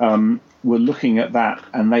 were looking at that,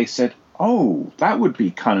 and they said, "Oh, that would be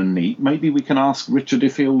kind of neat. Maybe we can ask Richard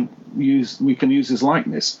if we can use his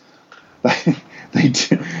likeness."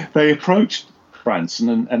 They approached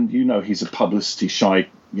Branson, and he's a publicity-shy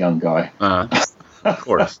young guy. Of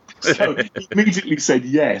course. So he immediately said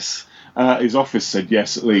yes. His office said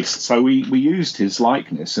yes, at least. So we used his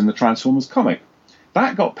likeness in the Transformers comic.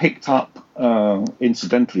 That got picked up,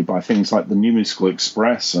 incidentally, by things like the New Musical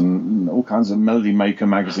Express and all kinds of Melody Maker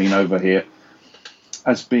magazine over here,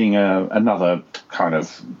 as being another kind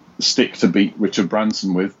of stick to beat Richard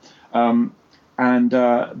Branson with. And And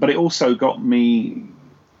but it also got me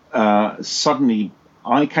suddenly.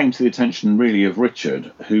 I came to the attention really of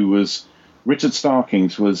Richard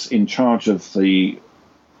Starkings was in charge of the.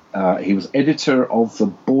 He was editor of the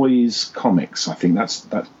Boys comics. I think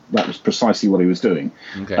that was precisely what he was doing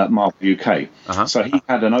at Marvel UK. Uh-huh. So he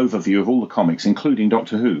had an overview of all the comics, including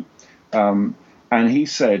Doctor Who, and he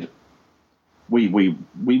said we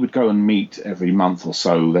would go and meet every month or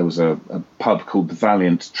so. There was a pub called the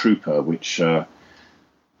Valiant Trooper, which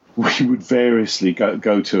we would variously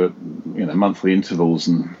go to at monthly intervals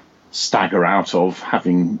and stagger out of,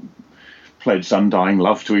 having pledged undying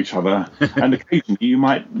love to each other, and occasionally you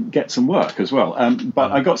might get some work as well.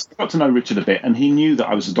 But I got to know Richard a bit, and he knew that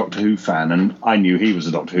I was a Doctor Who fan, and I knew he was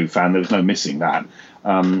a Doctor Who fan. There was no missing that.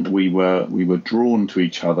 We were drawn to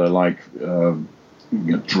each other like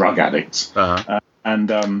drug addicts,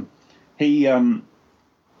 and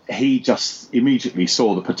he just immediately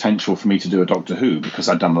saw the potential for me to do a Doctor Who because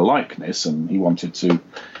I'd done the likeness, and he wanted to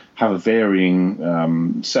have a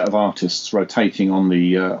varying set of artists rotating on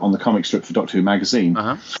the comic strip for Doctor Who magazine,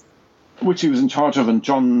 which he was in charge of. And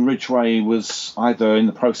John Ridgway was either in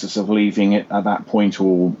the process of leaving it at that point,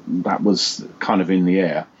 or that was kind of in the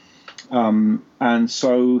air. And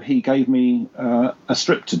so he gave me a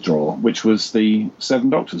strip to draw, which was the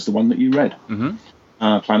Seven Doctors, the one that you read,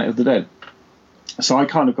 Planet of the Dead. So I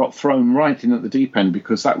kind of got thrown right in at the deep end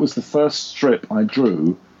because that was the first strip I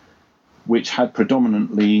drew which had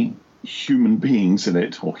predominantly human beings in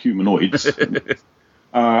it, or humanoids.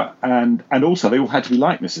 And also they all had to be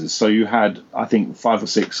likenesses. So you had, I think, 5 or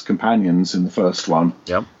 6 companions in the first one.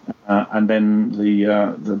 Yep. And then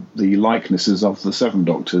the likenesses of the Seven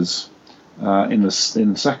Doctors in the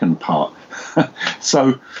second part.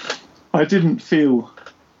 So I didn't feel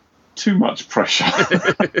too much pressure.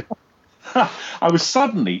 I was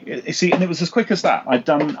suddenly, you see, and it was as quick as that.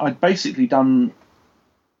 I'd basically done,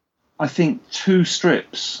 I think, 2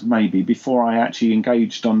 strips maybe before I actually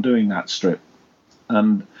engaged on doing that strip.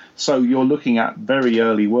 And so you're looking at very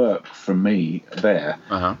early work from me there.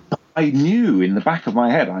 I knew in the back of my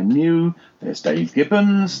head, there's Dave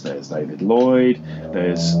Gibbons, there's David Lloyd,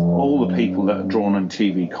 there's all the people that are drawn on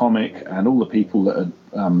TV comic, and all the people that had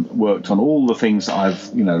worked on all the things that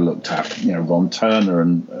I've looked at, Ron Turner,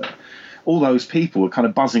 and all those people were kind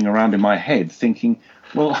of buzzing around in my head thinking,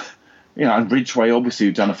 well, and Ridgway obviously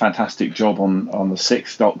had done a fantastic job on the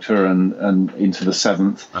 6th Doctor and into the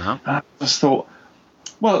 7th. And I just thought,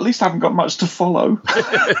 well, at least I haven't got much to follow.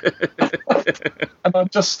 And I'm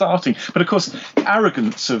just starting. But of course, the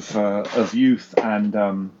arrogance of youth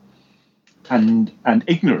and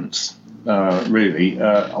ignorance, really,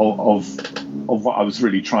 of what I was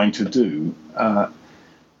really trying to do,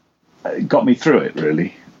 got me through it,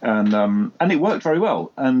 really. And it worked very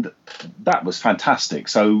well, and that was fantastic.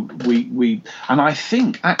 So we and I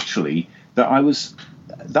think actually that was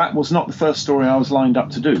not the first story I was lined up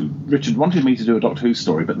to do. Richard wanted me to do a Doctor Who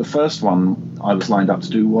story, but the first one I was lined up to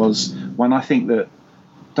do was one I think that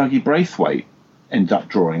Dougie Braithwaite ended up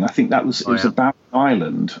drawing. I think that was was about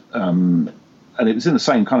Ireland, and it was in the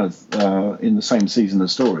same kind of in the same season of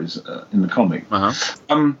stories in the comic.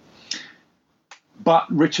 But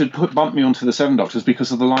Richard bumped me onto the Seven Doctors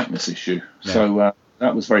because of the likeness issue. Yeah. So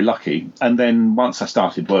that was very lucky. And then once I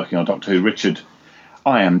started working on Doctor Who, Richard,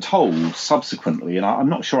 I am told subsequently, and I'm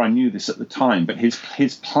not sure I knew this at the time, but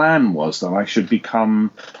his plan was that I should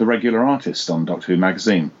become the regular artist on Doctor Who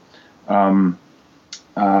magazine. I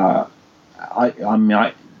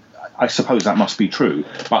suppose that must be true.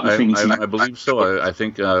 But the things I believe so. I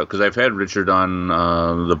think because I've had Richard on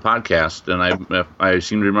the podcast, and I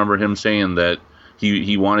seem to remember him saying that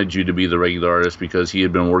he wanted you to be the regular artist because he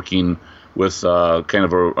had been working with kind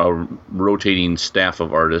of a rotating staff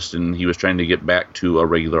of artists, and he was trying to get back to a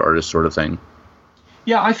regular artist sort of thing.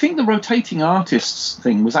 Yeah, I think the rotating artists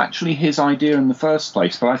thing was actually his idea in the first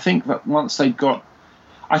place, but I think that once they'd got...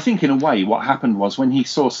 I think in a way what happened was when he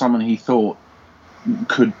saw someone he thought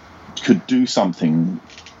could do something,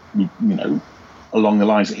 along the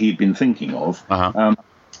lines that he'd been thinking of, and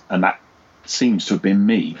that seems to have been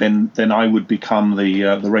me, then I would become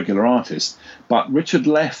the regular artist. But Richard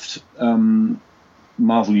left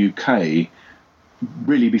Marvel UK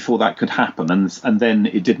really before that could happen, and then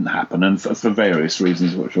it didn't happen, and for various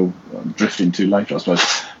reasons which we'll drift into later, I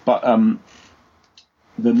suppose. But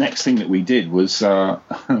the next thing that we did was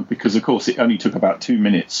because of course it only took about 2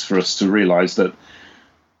 minutes for us to realise that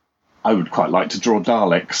I would quite like to draw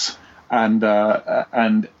Daleks, and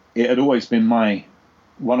it had always been I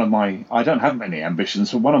don't have many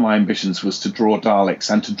ambitions, but one of my ambitions was to draw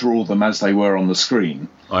Daleks and to draw them as they were on the screen.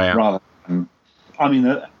 Rather than,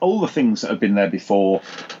 all the things that have been there before,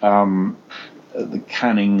 the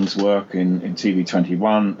Canning's work in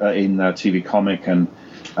TV21, in TV Comic, and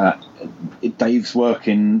Dave's work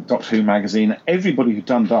in Doctor Who magazine. Everybody who'd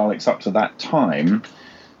done Daleks up to that time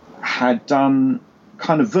had done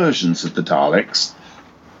kind of versions of the Daleks,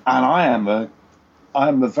 and I am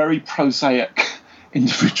a very prosaic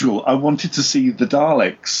individual. I wanted to see the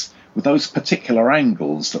Daleks with those particular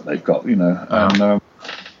angles that they've got, and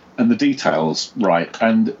the details right.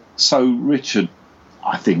 And so Richard,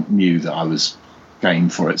 I think, knew that I was game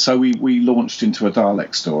for it. So we launched into a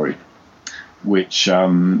Dalek story, which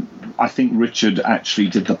I think Richard actually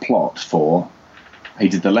did the plot for. He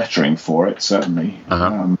did the lettering for it, certainly.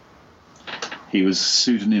 He was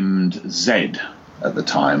pseudonymed Zed at the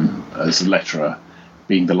time as a letterer,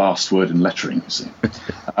 being the last word in lettering, you see.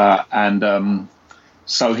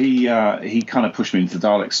 So he kind of pushed me into the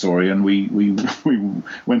Dalek story, and we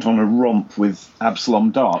went on a romp with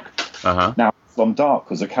Absalom Dark. Now, Absalom Dark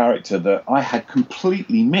was a character that I had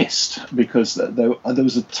completely missed, because there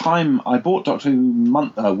was a time I bought Doctor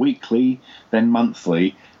Who weekly, then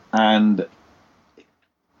monthly, but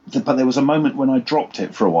there was a moment when I dropped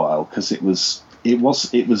it for a while, because it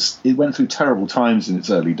went through terrible times in its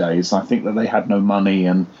early days. I think that they had no money,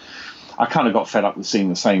 and I kind of got fed up with seeing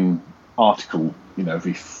the same article,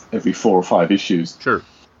 every 4 or 5 issues. Sure.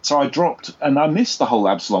 So I dropped, and I missed the whole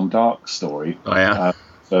Absalom Dark story. Oh yeah.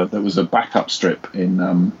 There was a backup strip in,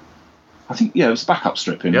 it was a backup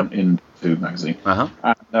strip in Who magazine.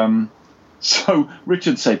 And so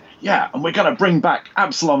Richard said, "Yeah, and we're going to bring back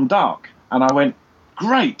Absalom Dark," and I went,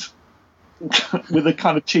 "Great." With a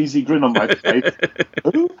kind of cheesy grin on my face.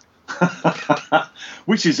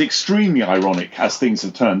 Which is extremely ironic as things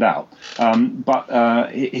have turned out.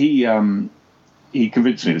 But he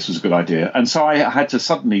convinced me this was a good idea. And so I had to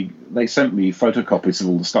they sent me photocopies of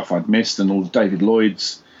all the stuff I'd missed, and all of David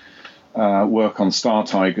Lloyd's work on Star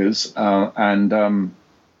Tigers. And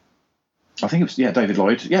I think it was, David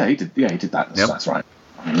Lloyd. Yeah, he did that. That's right.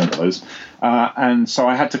 I remember those. And so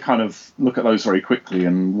I had to kind of look at those very quickly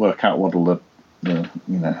and work out what all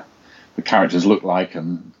the characters look like.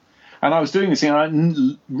 And I was doing this thing,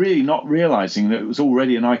 and really not realizing that it was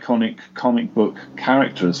already an iconic comic book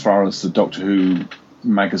character as far as the Doctor Who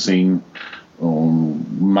magazine or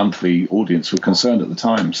monthly audience were concerned at the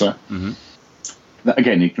time. So,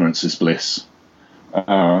 again, ignorance is bliss.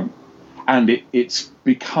 And it's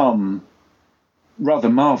become, rather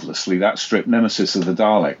marvellously, that strip, Nemesis of the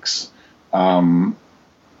Daleks. A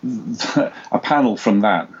panel from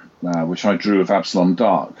that, which I drew of Absalom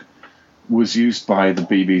Dark, was used by the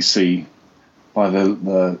BBC, by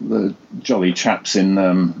the jolly chaps in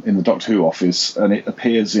the Doctor Who office, and it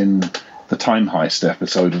appears in the Time Heist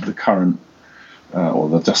episode of the current or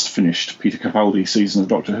the just finished Peter Capaldi season of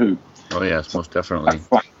Doctor Who. Oh yes, most definitely.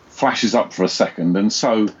 Flashes up for a second, and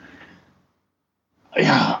so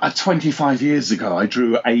 25 years ago, I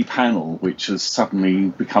drew a panel which has suddenly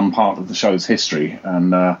become part of the show's history,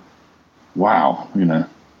 and wow, who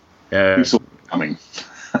saw it coming?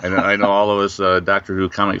 I know all of us Doctor Who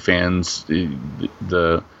comic fans.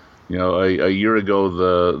 A year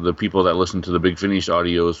ago, the people that listened to the Big Finish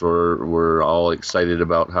audios were all excited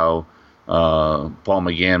about how Paul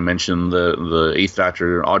McGann mentioned the Eighth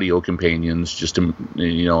Doctor audio companions, just to,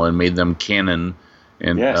 and made them canon.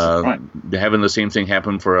 And yes, right. Having the same thing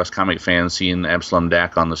happen for us comic fans, seeing Absalom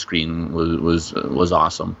Dack on the screen was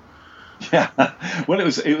awesome. Yeah, well, it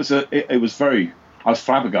was very. I was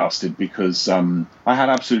flabbergasted because I had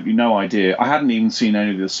absolutely no idea. I hadn't even seen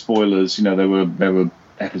any of the spoilers. There were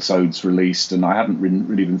episodes released, and I hadn't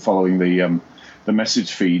really been following the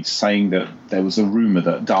message feeds saying that there was a rumor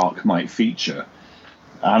that Dark might feature,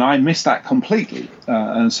 and I missed that completely.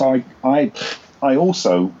 And so I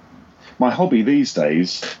also, my hobby these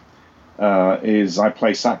days is I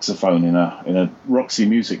play saxophone in a Roxy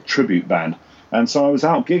Music tribute band, and so I was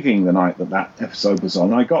out gigging the night that episode was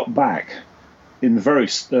on. I got back in the very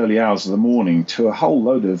early hours of the morning to a whole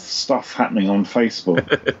load of stuff happening on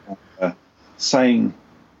Facebook saying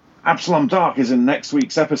Absalom Dark is in next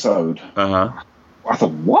week's episode. I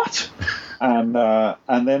thought, what? And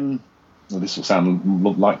then, well, this will sound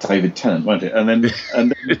like David Tennant, won't it? And then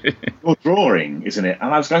your drawing is in it,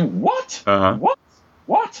 and I was going, what?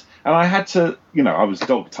 What? And I had to, I was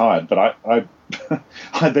dog tired, but I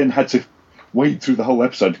I then had to wade through the whole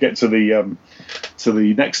episode to get to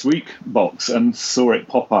the next week box, and saw it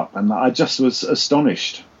pop up, and I just was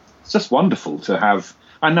astonished. It's just wonderful to have.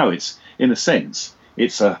 I know it's, in a sense,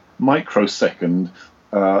 it's a microsecond,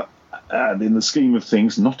 and in the scheme of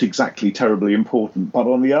things, not exactly terribly important. But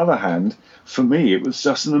on the other hand, for me, it was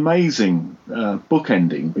just an amazing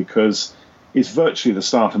bookending, because it's virtually the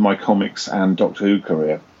start of my comics and Doctor Who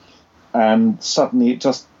career. and suddenly it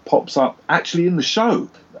just pops up actually in the show.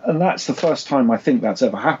 And that's the first time I think that's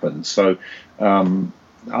ever happened. So I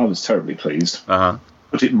was terribly pleased.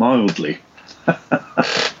 Put it mildly.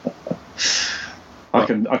 I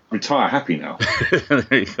can retire happy now. There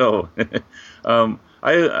you go. I'm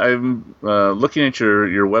looking at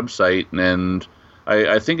your website, and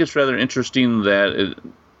I think it's rather interesting that,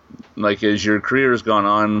 as your career has gone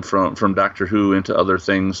on from Doctor Who into other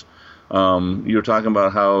things, you're talking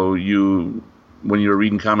about how when you were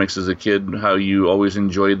reading comics as a kid, how you always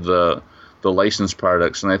enjoyed the licensed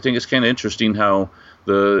products. And I think it's kind of interesting how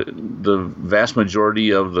the vast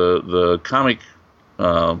majority of the comic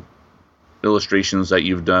illustrations that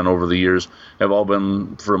you've done over the years have all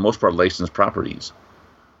been, for the most part, licensed properties.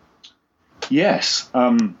 Yes.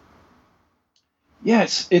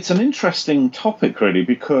 It's an interesting topic, really,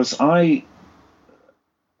 because when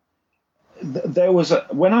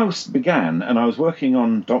I began and I was working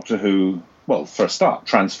on Doctor Who, well, for a start,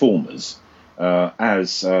 Transformers,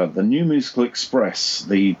 as the New Musical Express,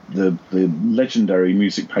 the legendary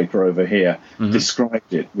music paper over here,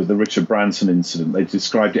 described it with the Richard Branson incident. They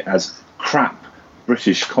described it as crap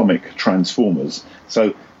British comic Transformers.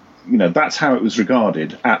 So, that's how it was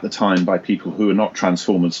regarded at the time by people who are not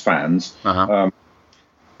Transformers fans.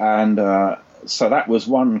 So that was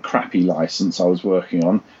one crappy license I was working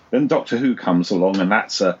on. Then Doctor Who comes along, and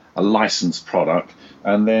that's a licensed product.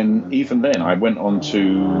 And then, even then, I went on to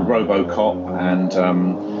RoboCop and,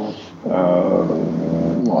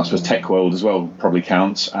 I suppose Tech World as well probably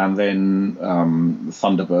counts, and then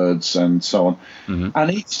Thunderbirds and so on.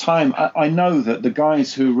 And each time, I know that the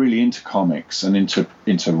guys who are really into comics and into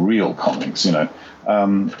real comics,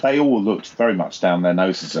 they all looked very much down their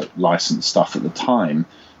noses at licensed stuff at the time.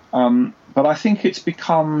 But I think it's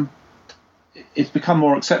become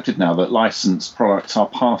more accepted now that licensed products are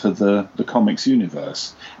part of the comics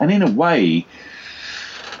universe. And in a way,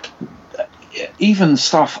 even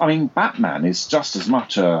stuff, Batman is just as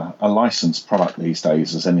much a licensed product these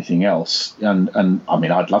days as anything else. And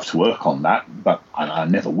I'd love to work on that, but I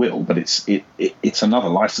never will. But it's another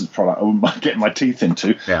licensed product I wouldn't mind getting my teeth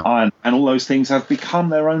into. Yeah. And all those things have become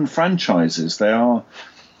their own franchises. They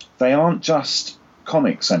aren't just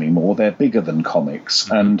comics anymore. They're bigger than comics.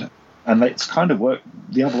 And it's kind of worked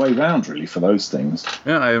the other way around, really, for those things.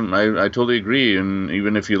 Yeah, I totally agree. And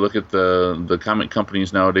even if you look at the comic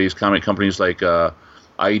companies nowadays, comic companies like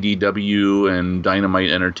IDW and Dynamite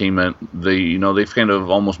Entertainment, they've kind of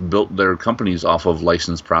almost built their companies off of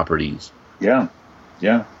licensed properties. Yeah.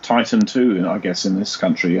 Titan too, I guess, in this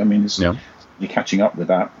country. You're catching up with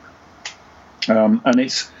that.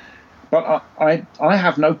 But I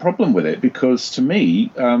have no problem with it, because to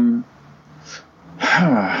me,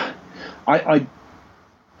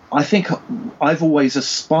 I think I've always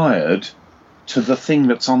aspired to the thing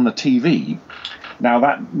that's on the TV. Now,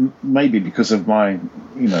 that may be because of my,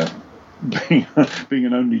 being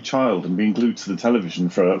an only child and being glued to the television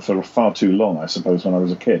for far too long, I suppose, when I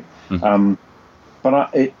was a kid. But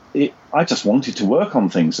I just wanted to work on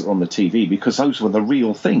things that were on the TV, because those were the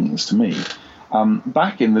real things to me.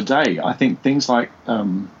 Back in the day, I think things like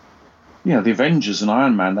the Avengers and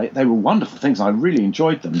Iron Man, they were wonderful things. I really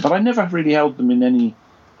enjoyed them, but I never really held them in any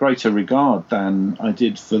greater regard than I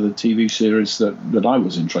did for the TV series that I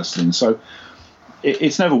was interested in. So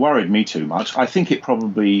it's never worried me too much. I think it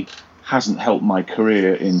probably hasn't helped my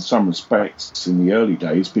career in some respects in the early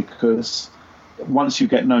days, because once you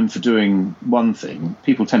get known for doing one thing,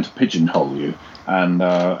 people tend to pigeonhole you,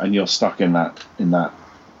 and you're stuck in that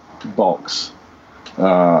box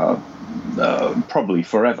probably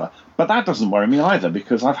forever. But that doesn't worry me either,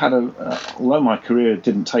 because I've had although my career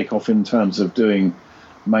didn't take off in terms of doing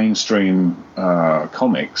mainstream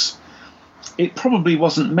comics, it probably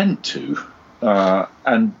wasn't meant to.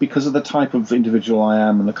 And because of the type of individual I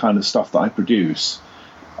am and the kind of stuff that I produce,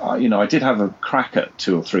 I did have a crack at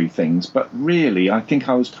 2 or 3 things, but really I think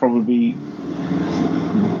I was probably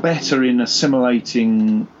better in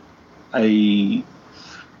assimilating a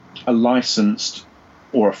licensed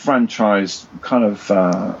or a franchised kind of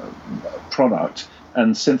product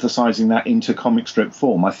and synthesizing that into comic strip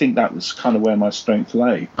form. I think that was kind of where my strength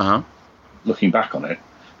lay, looking back on it.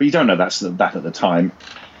 But you don't know that at the time.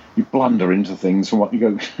 You blunder into things from what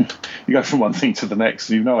you go from one thing to the next.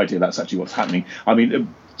 And you've no idea that's actually what's happening.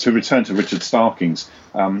 To return to Richard Starkings,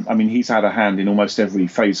 he's had a hand in almost every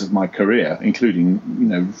phase of my career,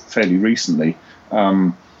 including fairly recently.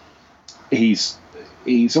 He's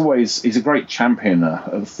a great championer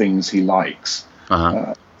of things he likes,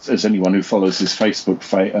 as anyone who follows his Facebook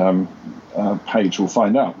page will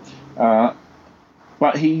find out.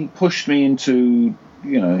 But he pushed me into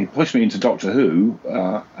he pushed me into Doctor Who,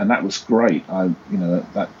 and that was great.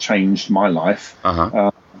 That changed my life.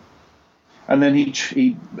 And then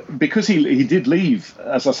he because he did leave,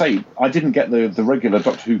 as I say, I didn't get the regular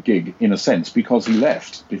Doctor Who gig in a sense because he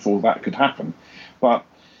left before that could happen. But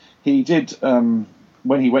he did, when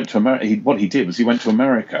he went to America, what he did was he went to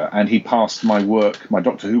America and he passed my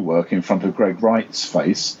Doctor Who work in front of Greg Wright's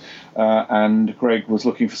face. And Greg was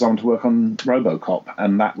looking for someone to work on RoboCop,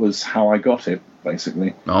 and that was how I got it,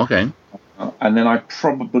 basically. Okay. And then I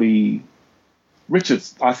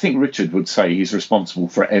think Richard would say he's responsible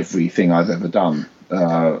for everything I've ever done.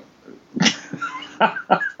 That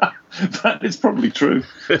is probably true.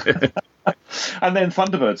 And then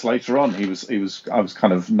Thunderbirds later on, I was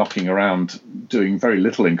kind of knocking around doing very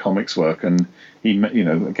little in comics work, and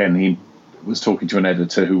he was talking to an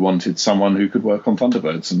editor who wanted someone who could work on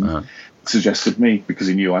Thunderbirds and suggested me because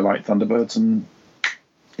he knew I liked Thunderbirds, and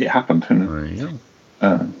it happened. There you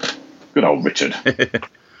go. Good old Richard.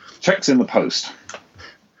 Checks in the post.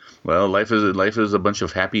 Well, life is a bunch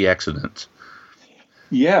of happy accidents.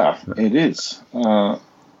 Yeah, it is.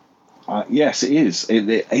 Yes, it is.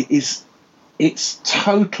 It is. It's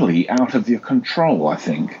totally out of your control, I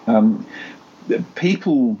think.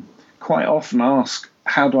 People quite often ask,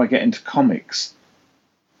 how do I get into comics?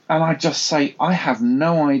 And I just say, I have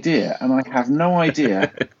no idea. And I have no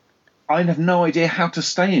idea. I have no idea how to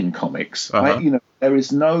stay in comics. There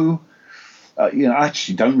is no... I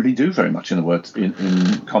actually don't really do very much in the word in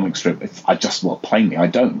comic strip. Plainly, I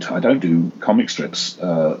don't do comic strips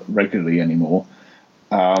regularly anymore.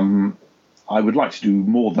 I would like to do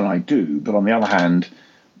more than I do, but on the other hand,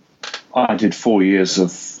 I did 4 years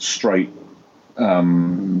of straight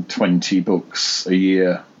 20 books a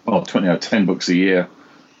year, 10 books a year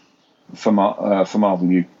for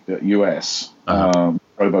Marvel US,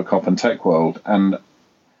 RoboCop and Tech World, and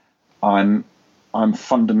I'm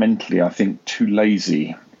fundamentally, I think, too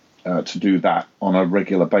lazy to do that on a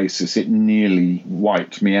regular basis. It nearly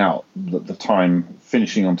wiped me out at the time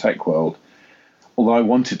finishing on Tech World. Although I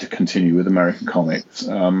wanted to continue with American comics,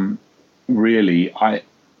 really, I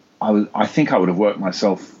think I would have worked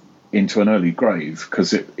myself into an early grave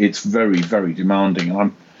because it's very, very demanding.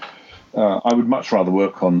 And I would much rather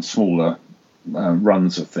work on smaller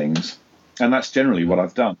runs of things, and that's generally what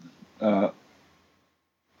I've done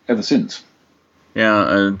ever since.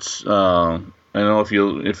 Yeah, it's I know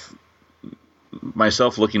if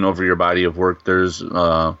myself looking over your body of work, there's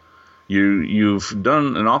you've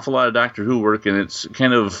done an awful lot of Doctor Who work, and it's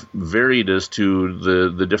kind of varied as to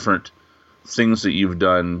the different things that you've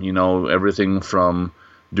done. Everything from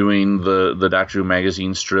doing the Doctor Who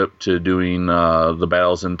magazine strip to doing the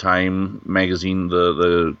Battles in Time magazine,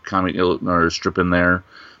 the comic or strip in there.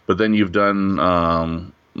 But then you've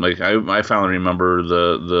done I finally remember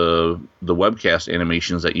the webcast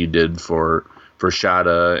animations that you did for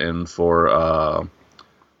Shada and for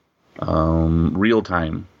Real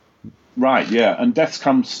Time. Right, yeah, and Death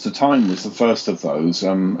Comes to Time was the first of those.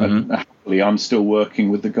 And happily, I'm still working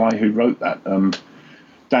with the guy who wrote that.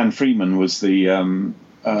 Dan Freeman was the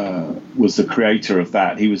creator of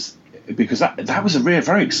that. He was because that was a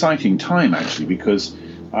very exciting time actually because.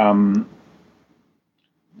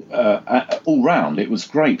 All round, it was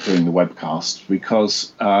great doing the webcast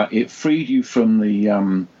because it freed you from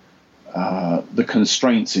the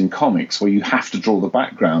constraints in comics where you have to draw the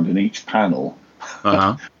background in each panel,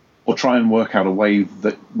 or try and work out a way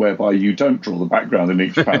whereby you don't draw the background in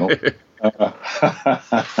each panel.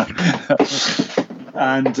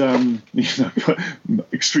 And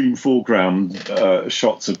extreme foreground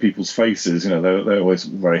shots of people's faces. They're always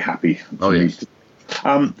very happy.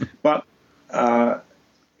 But.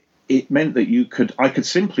 It meant that I could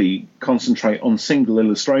simply concentrate on single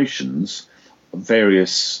illustrations,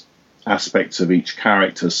 various aspects of each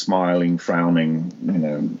character, smiling, frowning,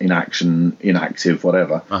 in action, inactive,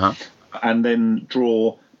 whatever, and then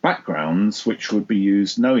draw backgrounds which would be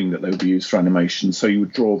used, knowing that they would be used for animation. So you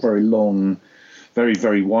would draw very long, very,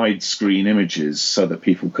 very widescreen images so that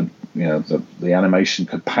people could, the animation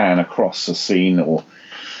could pan across a scene,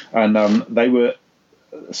 and they were.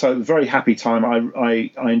 So very happy time.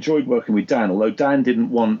 I enjoyed working with Dan, although Dan didn't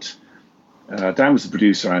want. Dan was the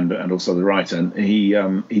producer and also the writer, and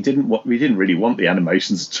we didn't really want the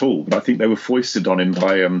animations at all. But I think they were foisted on him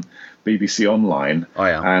by BBC Online,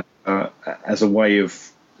 and as a way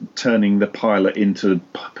of turning the pilot into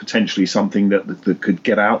potentially something that could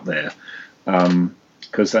get out there,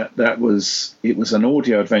 because it was an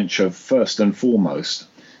audio adventure first and foremost,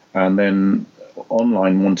 and then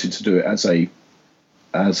Online wanted to do it as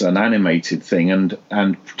an animated thing and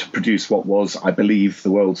to produce what was, I believe,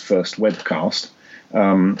 the world's first webcast.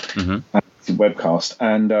 the webcast,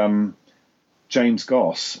 and James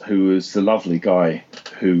Goss, who is the lovely guy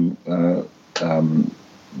who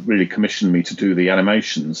really commissioned me to do the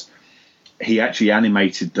animations. He actually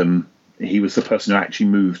animated them. He was the person who actually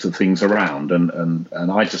moved the things around, and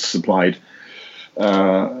I just supplied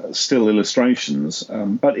still illustrations.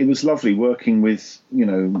 But it was lovely working with,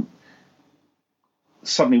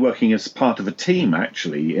 suddenly working as part of a team,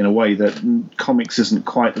 actually, in a way that comics isn't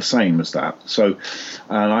quite the same as that. So,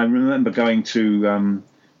 and I remember going to,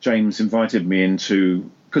 James invited me into,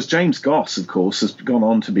 because James Goss, of course, has gone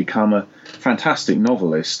on to become a fantastic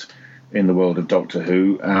novelist in the world of Doctor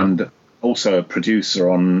Who, and also a producer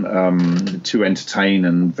on To Entertain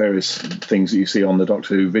and various things that you see on the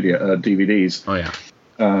Doctor Who video DVDs. Oh,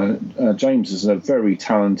 yeah. James is a very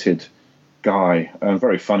talented guy, a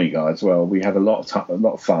very funny guy as well. We had a lot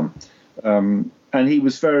of fun, and he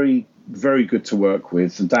was very, very good to work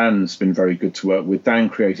with. And Dan's been very good to work with. Dan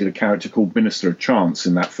created a character called Minister of Chance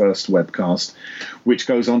in that first webcast, which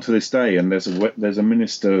goes on to this day. And there's a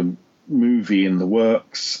Minister movie in the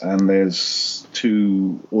works, and there's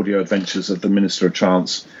 2 audio adventures of the Minister of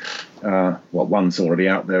Chance. One's already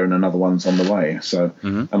out there and another one's on the way. So,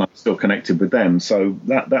 and I'm still connected with them. So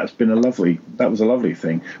that was a lovely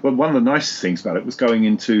thing. Well, one of the nicest things about it was going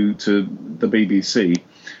into the BBC,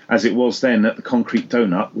 as it was then at the Concrete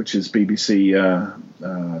Donut, which is BBC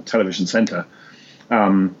Television Centre.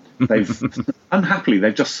 They've unhappily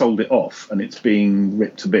they've just sold it off, and it's being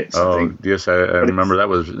ripped to bits. Oh, I think. Yes, I remember that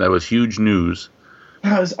was huge news.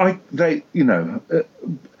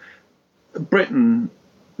 Britain.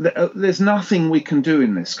 There's nothing we can do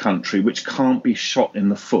in this country which can't be shot in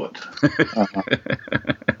the foot.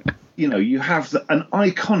 You have an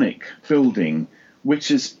iconic building, which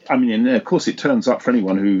is, and of course it turns up for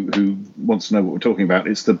anyone who wants to know what we're talking about.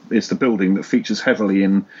 It's the building that features heavily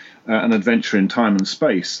in An Adventure in Time and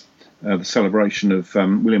Space, the celebration of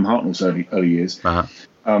William Hartnell's early years. Uh-huh.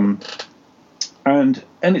 And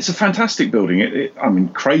it's a fantastic building.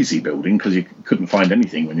 Crazy building because you couldn't find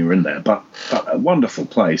anything when you were in there, but a wonderful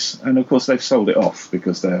place. And of course they've sold it off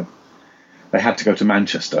because they had to go to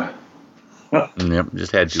Manchester. Yep,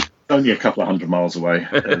 just had to. Only a couple of 100 miles away.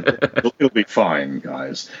 It'll be fine,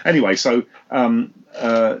 guys. Anyway, so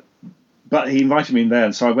but he invited me in there,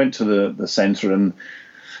 and so I went to the centre, and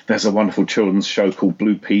there's a wonderful children's show called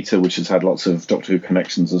Blue Peter, which has had lots of Doctor Who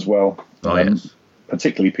connections as well. Oh, yes.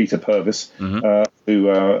 Particularly Peter Purvis,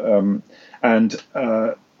 Mm-hmm.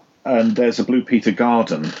 and there's a Blue Peter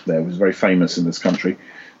garden there, it was very famous in this country,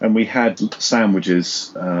 and we had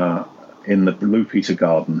sandwiches in the Blue Peter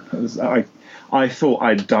garden. I thought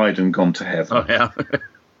I'd died and gone to heaven. Oh,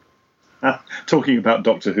 yeah. Talking about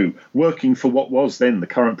Doctor Who, working for what was then the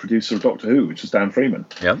current producer of Doctor Who, which was Dan Freeman.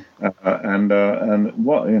 Yep. And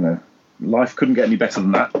what, life couldn't get any better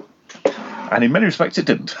than that. And in many respects, it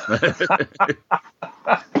didn't.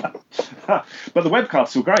 But the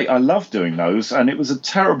webcasts were great. I loved doing those, and it was a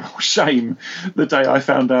terrible shame the day I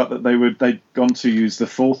found out that they'd gone to use the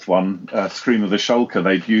 4th one, Scream of the Shulker.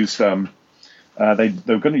 They'd used they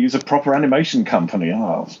were going to use a proper animation company. Oh,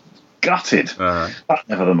 I was gutted. Uh-huh. But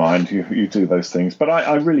never mind. You do those things. But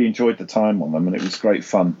I really enjoyed the time on them, and it was great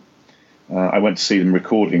fun. I went to see them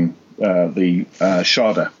recording the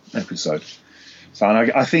Shada episode. So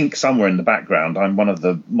I think somewhere in the background, I'm one of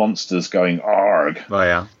the monsters going arg. Oh,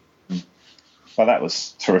 yeah. Well, that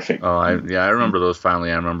was terrific. Oh, I remember those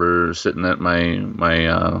finally. I remember sitting at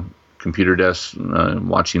my computer desk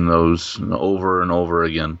watching those over and over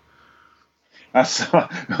again.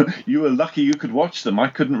 You were lucky you could watch them. I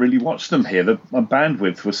couldn't really watch them here. My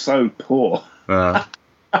bandwidth was so poor. I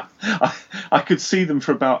could see them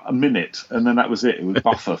for about a minute, and then that was it. It was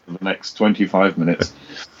buffer for the next 25 minutes.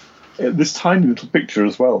 This tiny little picture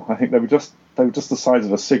as well. I think they were just the size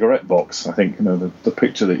of a cigarette box. I think the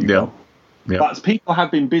picture that you got. Yeah. But people have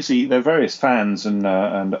been busy. Their various fans and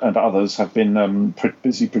others have been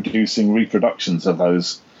busy producing reproductions of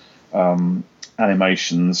those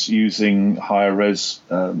animations using higher res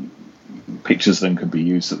pictures than could be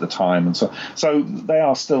used at the time, and so they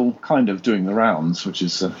are still kind of doing the rounds, which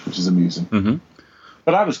is amusing. Mm-hmm.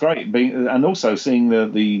 But that was great, and also seeing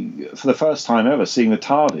the for the first time ever seeing the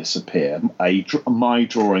TARDIS appear, my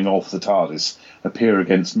drawing of the TARDIS appear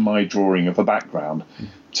against my drawing of a background,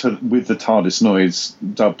 with the TARDIS noise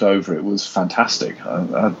dubbed over it was fantastic.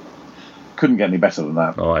 I couldn't get any better than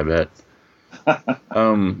that. Oh, I bet.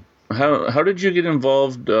 How did you get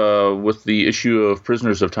involved with the issue of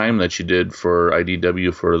Prisoners of Time that you did for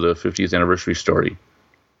IDW for the 50th anniversary story?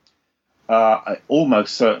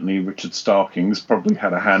 Almost certainly Richard Starkings probably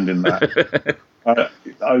had a hand in that.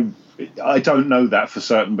 I don't know that for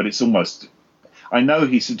certain, but it's almost... I know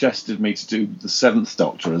he suggested me to do the Seventh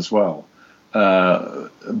Doctor as well,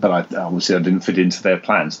 but obviously I didn't fit into their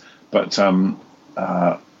plans. But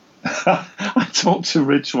I talked to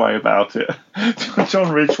Ridgway about it,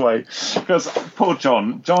 John Ridgway, because poor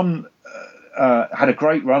John had a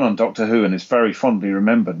great run on Doctor Who and is very fondly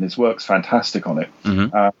remembered, and his work's fantastic on it.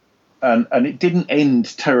 Mm-hmm. And it didn't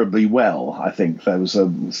end terribly well. I think there was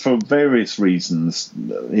for various reasons.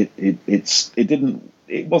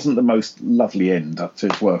 It wasn't the most lovely end to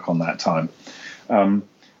his work on that time.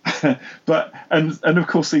 But of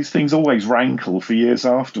course these things always rankle for years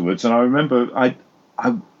afterwards. And I remember I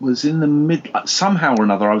was in the somehow or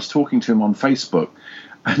another I was talking to him on Facebook,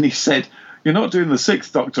 and he said, "You're not doing the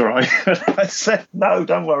Sixth Doctor, are you?" I said, "No,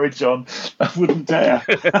 don't worry, John. I wouldn't dare."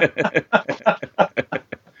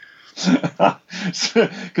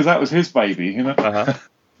 Because that was his baby, you know.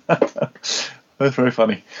 That's very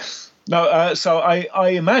funny. No, so I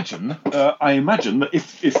imagine that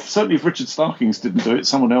if certainly if Richard Starkings didn't do it,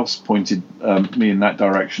 someone else pointed me in that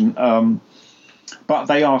direction. But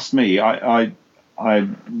they asked me. They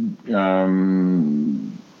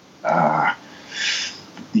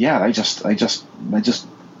just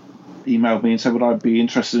emailed me and said, would I be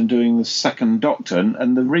interested in doing the Second Doctor?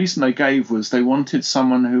 And the reason they gave was they wanted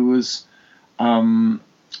someone who was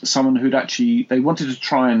someone who'd actually, they wanted to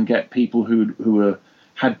try and get people who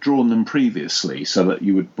had drawn them previously, so that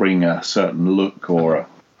you would bring a certain look or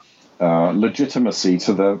a legitimacy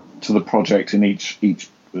to the project in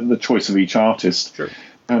the choice of each artist. Sure.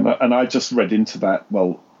 And I just read into that,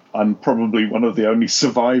 well, I'm probably one of the only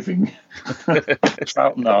surviving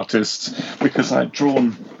Troughton artists, because I'd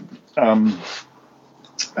drawn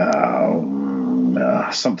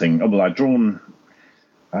something. Well, I'd drawn.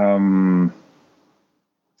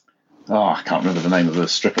 I can't remember the name of the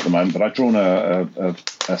strip at the moment, but I'd drawn a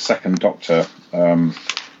Second Doctor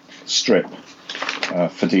strip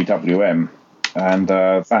for DWM, and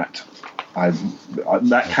that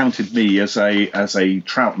counted me as a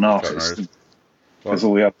Troughton artist. Because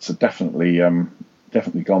all the others are definitely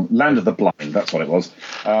gone. Land of the Blind, that's what it was,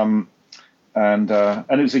 and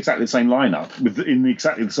it was exactly the same lineup in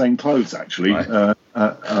exactly the same clothes. Actually, right.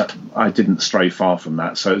 I didn't stray far from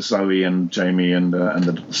that. So Zoe and Jamie and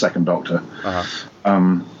the Second Doctor.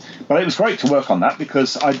 Uh-huh. But it was great to work on that,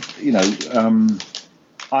 because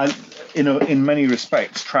in many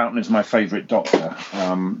respects, Troughton is my favourite Doctor.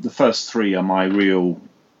 The first three are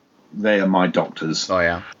they are my Doctors. Oh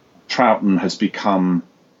yeah. Troughton has become,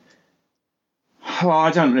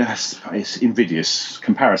 it's invidious.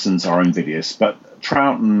 Comparisons are invidious, but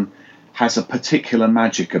Troughton has a particular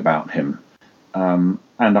magic about him, and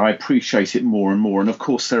I appreciate it more and more. And of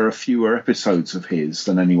course, there are fewer episodes of his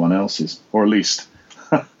than anyone else's, or at least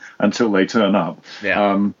until they turn up.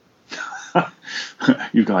 Yeah.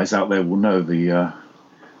 You guys out there will know the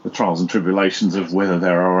trials and tribulations of whether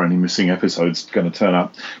there are any missing episodes going to turn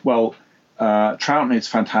up. Well, Troughton is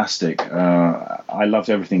fantastic. I loved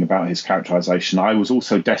everything about his characterization. I was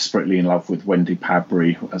also desperately in love with Wendy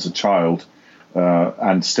Padbury as a child,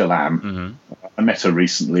 and still am. Mm-hmm. I met her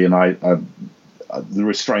recently, and the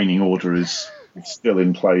restraining order is still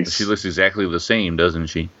in place. She looks exactly the same, doesn't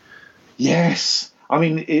she? Yes. I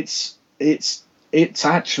mean, it's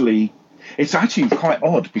actually quite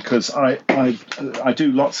odd, because I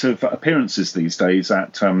do lots of appearances these days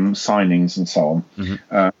at signings and so on,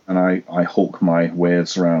 mm-hmm. And I hawk my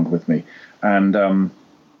wares around with me, and I'm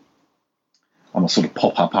a sort of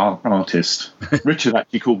pop-up artist. Richard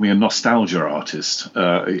actually called me a nostalgia artist.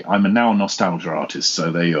 I'm now a nostalgia artist,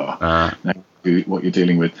 so there you are. Now, what you're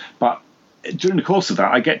dealing with. But during the course of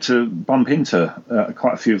that, I get to bump into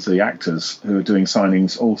quite a few of the actors who are doing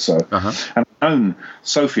signings also. Uh-huh. And I've known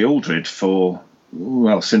Sophie Aldred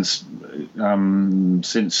since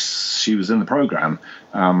she was in the programme.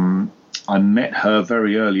 I met her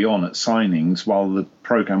very early on at signings while the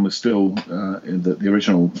programme was still, the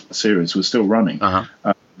original series was still running.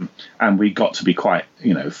 Uh-huh. And we got to be quite,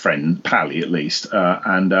 pally at least.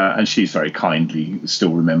 And she's very kindly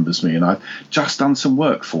still remembers me. And I've just done some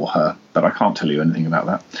work for her, but I can't tell you anything about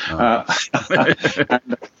that. Oh.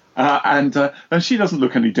 And she doesn't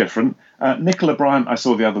look any different. Nicola Bryant, I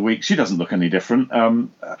saw the other week. She doesn't look any different.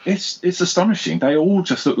 It's astonishing. They all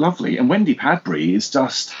just look lovely. And Wendy Padbury is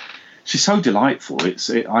just... She's so delightful.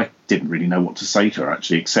 I didn't really know what to say to her,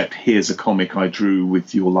 actually, except here's a comic I drew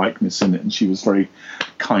with your likeness in it, and she was very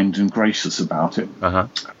kind and gracious about it. Uh-huh.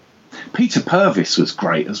 Peter Purvis was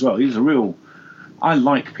great as well. He was I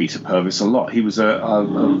like Peter Purvis a lot. He was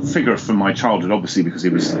a figure from my childhood, obviously, because he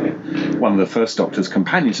was one of the first Doctor's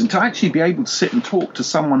companions. And to actually be able to sit and talk to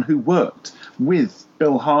someone who worked with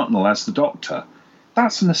Bill Hartnell as the Doctor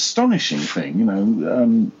that's an astonishing thing. You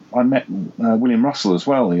know, I met William Russell as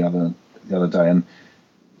well the other day, and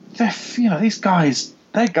these guys,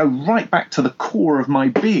 they go right back to the core of my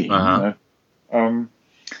being. Uh-huh. You know?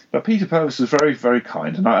 But Peter Purves was very, very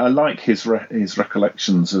kind, and I like his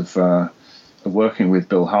recollections of working with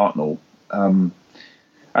Bill Hartnell.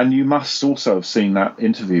 And you must also have seen that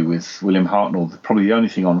interview with William Hartnell, probably the only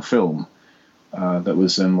thing on film that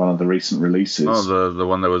was in one of the recent releases. Oh, the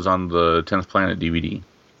one that was on the 10th Planet DVD.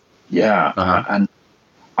 Yeah, uh-huh. And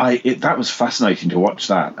that was fascinating to watch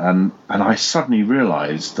that, and I suddenly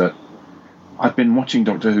realised that I've been watching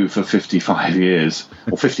Doctor Who for 55 years,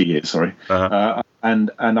 or 50 years, sorry, uh-huh.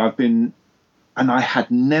 And I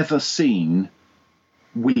had never seen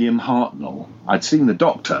William Hartnell. I'd seen the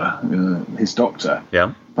Doctor, his Doctor,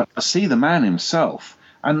 yeah, but I see the man himself,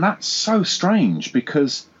 and that's so strange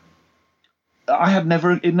because it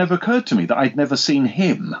never occurred to me that I'd never seen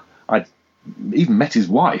him. I'd even met his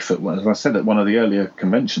wife, as I said, at one of the earlier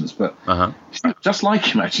conventions, but uh-huh. she was just like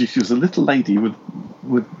him, actually. She was a little lady with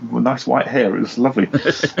nice white hair. It was lovely.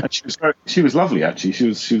 And she was lovely, actually. She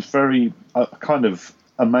was very kind of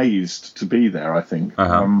amazed to be there, I think.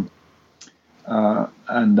 Uh-huh.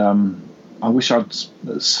 I wish I'd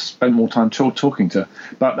spent more time talking to her.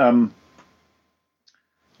 But,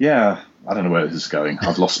 yeah, I don't know where this is going.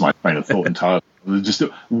 I've lost my train of thought entirely. Just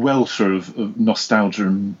a welter of nostalgia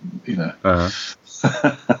and, uh-huh.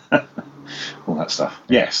 all that stuff.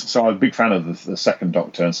 Yes, so I'm a big fan of the second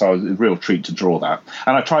Doctor, and so it was a real treat to draw that.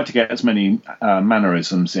 And I tried to get as many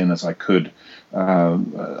mannerisms in as I could.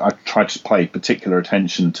 I tried to pay particular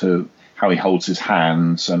attention to how he holds his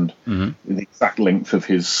hands and mm-hmm. the exact length of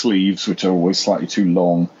his sleeves, which are always slightly too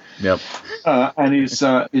long. Yep. And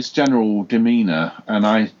his general demeanour.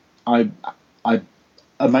 And I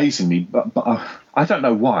amazingly, but I don't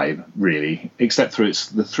know why really, except through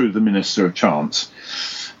the Minister of Chance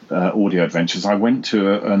audio adventures. I went to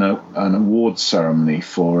an awards ceremony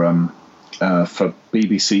for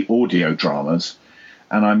BBC audio dramas,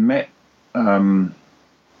 and I met Michael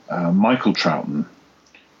Troughton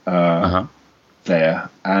uh-huh. there,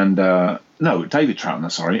 and no, David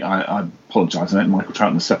Troughton. Sorry, I apologise. I met Michael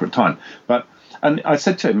Troughton a separate time, and I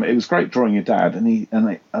said to him, it was great drawing your dad,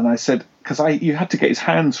 and I said, because you had to get his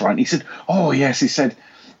hands right. And he said, oh yes, he said,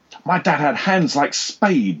 my dad had hands like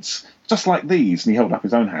spades, just like these, and he held up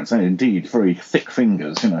his own hands, and indeed very thick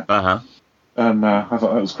fingers, Uh-huh. And I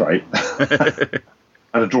thought that was great. I'd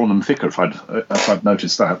have drawn them thicker if I'd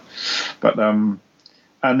noticed that, but and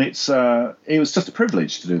it was just a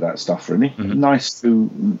privilege to do that stuff. Really mm-hmm. nice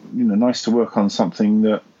to work on something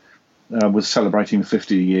that was celebrating the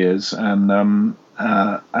 50 years, and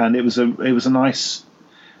it was a nice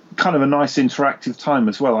interactive time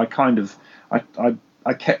as well.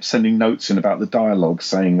 I kept sending notes in about the dialogue,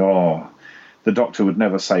 saying, "Oh, the Doctor would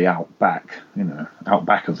never say out back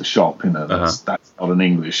of the shop. That's not an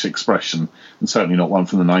English expression, and certainly not one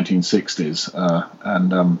from the 1960s."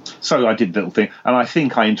 So I did a little thing, and I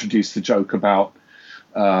think I introduced the joke about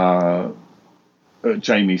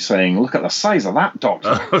Jamie saying, "Look at the size of that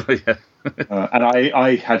Doctor," yeah. and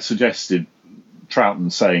I had suggested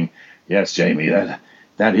Troughton saying, "Yes, Jamie,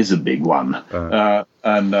 that is a big one,"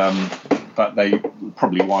 but they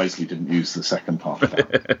probably wisely didn't use the second part of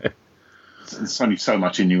that. There's only so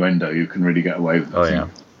much innuendo you can really get away with. Oh, yeah.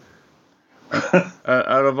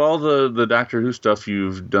 Out of all the Doctor Who stuff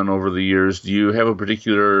you've done over the years, do you have a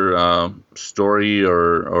particular story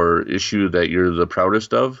or issue that you're the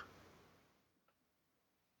proudest of?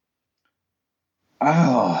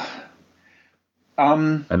 Oh, I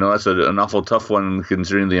know that's an awful tough one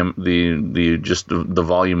considering the just the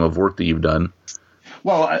volume of work that you've done.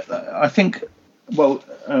 Well, I think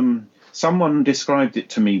someone described it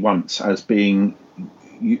to me once as being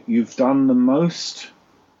you've done the most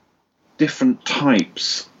different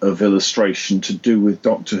types of illustration to do with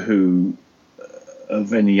Doctor Who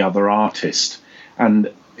of any other artist,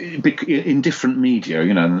 and in different media,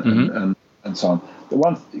 mm-hmm. and so on. The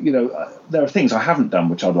one, there are things I haven't done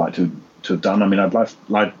which I'd like to have done. I mean, I'd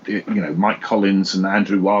like Mike Collins and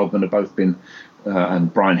Andrew Wildman have both been.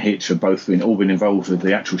 And Brian Hitch have both all been involved with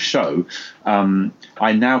the actual show.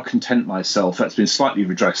 I now content myself. That's been slightly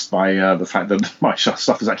redressed by the fact that my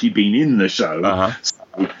stuff has actually been in the show. Uh-huh. So,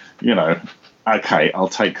 okay, I'll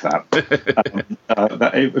take that.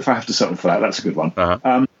 If I have to settle for that, that's a good one.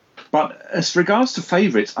 Uh-huh. But as regards to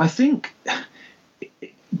favourites, I think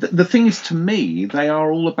the thing is, to me, they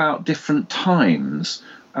are all about different times.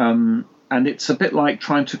 And it's a bit like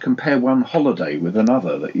trying to compare one holiday with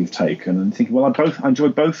another that you've taken and thinking, well, I enjoy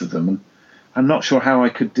both of them, and I'm not sure how I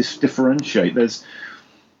could differentiate.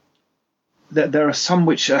 There are some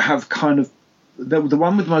which have kind of the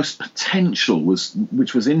one with the most potential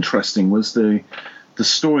which was interesting, was the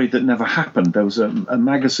story that never happened. There was a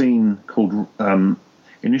magazine called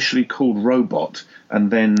initially called Robot,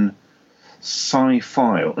 and then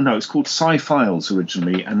Sci-File. No, it's called Sci-Files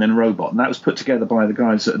originally, and then Robot, and that was put together by the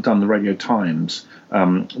guys that had done the Radio Times.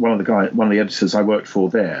 One of the editors I worked for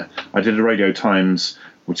there. I did a Radio Times,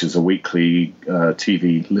 which is a weekly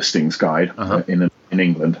TV listings guide in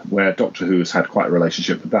England, where Doctor Who has had quite a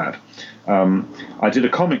relationship with that. I did a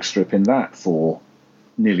comic strip in that for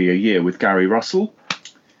nearly a year with Gary Russell,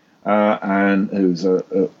 and who's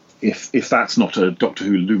if that's not a Doctor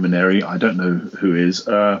Who luminary, I don't know who is.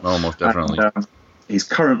 Almost definitely. And, he's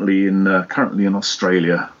currently in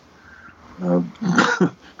Australia,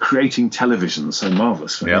 creating television. So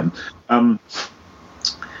marvelous for him.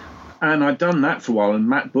 And I'd done that for a while. And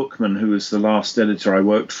Matt Bookman, who was the last editor I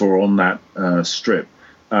worked for on that strip,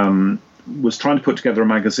 was trying to put together a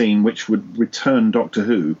magazine which would return Doctor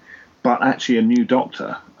Who, but actually a new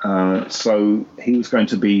Doctor. So he was going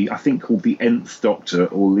to be, I think, called the Nth Doctor,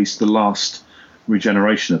 or at least the last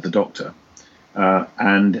regeneration of the Doctor.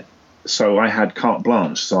 And so I had carte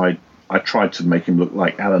blanche. So I tried to make him look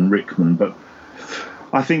like Alan Rickman, but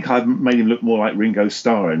I think I made him look more like Ringo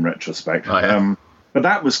Starr in retrospect. Oh, yeah. But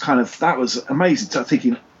that was amazing. So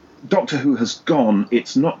thinking, Doctor Who has gone,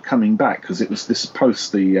 it's not coming back, because this is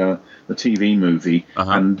post the TV movie,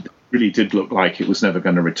 and really did look like it was never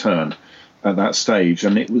going to return at that stage.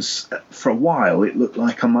 And it was, for a while, it looked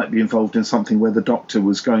like I might be involved in something where the Doctor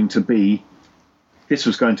was going to be. This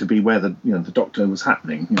was going to be where the Doctor was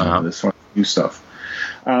happening. This new stuff.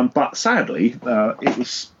 But sadly, it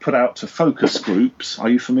was put out to focus groups. Are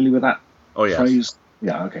you familiar with that phrase?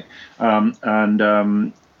 Yeah. Okay.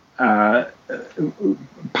 And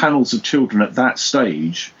panels of children at that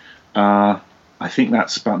stage. I think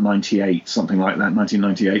that's about 98, something like that,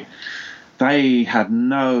 1998. They had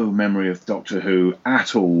no memory of Doctor Who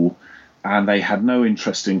at all, and they had no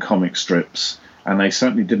interest in comic strips, and they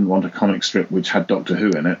certainly didn't want a comic strip which had Doctor Who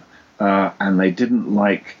in it, and they didn't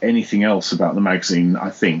like anything else about the magazine, I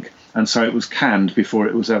think. And so it was canned before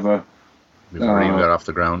it was ever... Before it even got off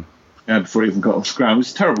the ground. Yeah, before it even got off the ground. It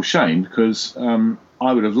was a terrible shame, because I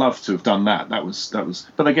would have loved to have done that. That was.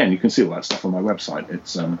 But again, you can see all that stuff on my website.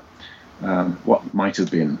 It's what might have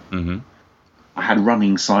been. Mm-hmm. I had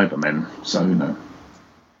running Cybermen, so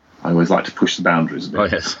I always like to push the boundaries a bit. Oh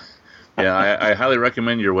yes, yeah. I highly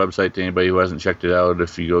recommend your website to anybody who hasn't checked it out.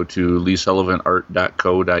 If you go to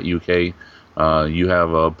leesullivanart.co.uk, you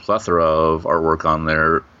have a plethora of artwork on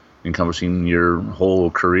there encompassing your whole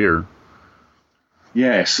career.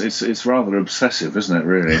 Yes, it's rather obsessive, isn't it?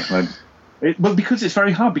 Really, but because it's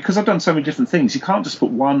very hard, because I've done so many different things, you can't just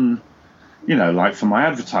put one. Like for my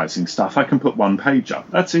advertising stuff, I can put one page up.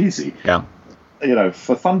 That's easy. Yeah.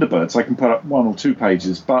 For Thunderbirds, I can put up 1 or 2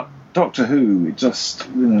 pages. But Doctor Who, it just,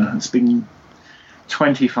 it's been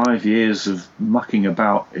 25 years of mucking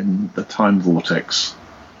about in the time vortex.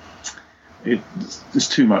 It's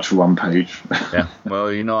too much for one page. Yeah. Well,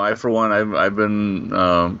 I for one, I've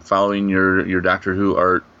been following your Doctor Who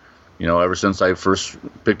art, ever since I first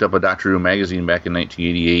picked up a Doctor Who magazine back in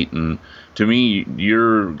 1988, and to me,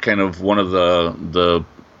 you're kind of one of the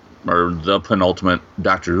penultimate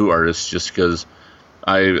Doctor Who artists, just because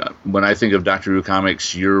when I think of Doctor Who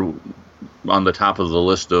comics, you're on the top of the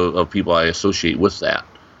list of people I associate with that.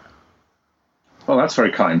 Well, that's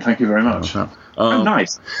very kind. Thank you very much.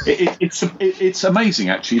 Nice. It's amazing,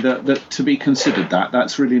 actually, that to be considered that.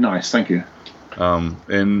 That's really nice. Thank you.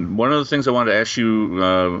 And one of the things I wanted to ask you,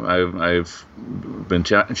 I've been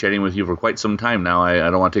chatting with you for quite some time now. I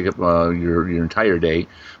don't want to take up your entire day.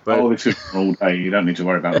 But this is all day. You don't need to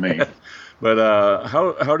worry about me. But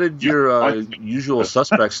how did your Usual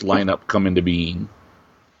Suspects lineup come into being?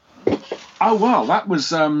 Oh well, that was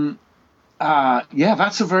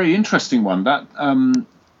that's a very interesting one. That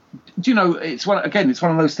it's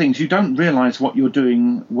one of those things you don't realise what you're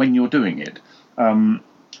doing when you're doing it.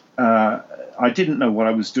 I didn't know what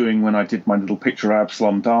I was doing when I did my little picture of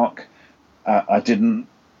Absalom Dark. I didn't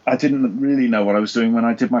really know what I was doing when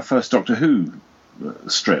I did my first Doctor Who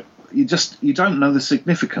strip. You don't know the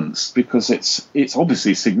significance, because it's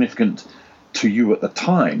obviously significant to you at the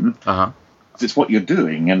time. It's what you're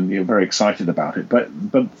doing, and you're very excited about it. But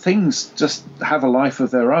things just have a life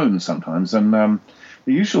of their own sometimes. And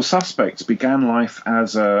The Usual Suspects began life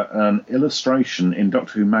as an illustration in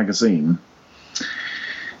Doctor Who magazine.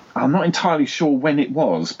 I'm not entirely sure when it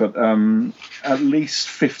was, but at least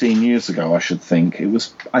 15 years ago, I should think. It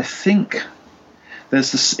was the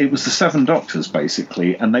Seven Doctors,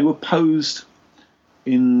 basically, and they were posed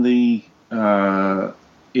in the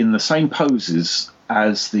same poses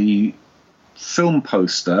as the film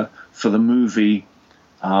poster for the movie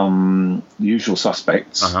The Usual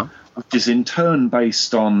Suspects, which is in turn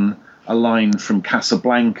based on a line from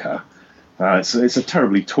Casablanca. It's a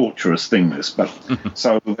terribly torturous thing, this. But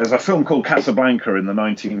so there's a film called Casablanca in the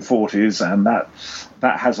 1940s, and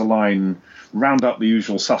that has a line, "Round up the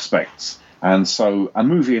usual suspects." And so a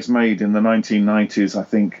movie is made in the 1990s, I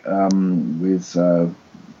think, with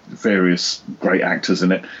various great actors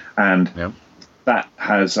in it, and that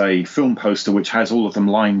has a film poster which has all of them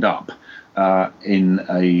lined up in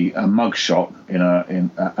a mugshot in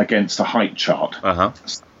against a height chart.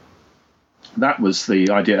 That was the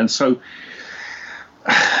idea, and so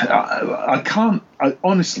I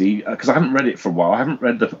honestly, because I haven't read it for a while.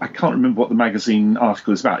 I can't remember what the magazine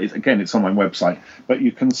article is about. It's on my website, but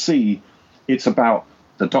you can see it's about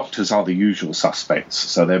the doctors are the usual suspects,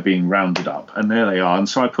 so they're being rounded up, and there they are. And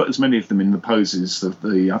so I put as many of them in the poses that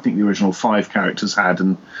I think the original 5 characters had,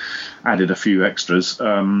 and added a few extras.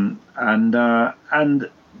 And that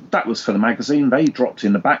was for the magazine. They dropped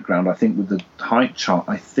in the background, I think, with the height chart.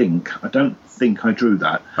 I don't think I drew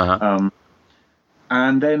that.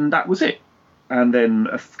 And then that was it. And then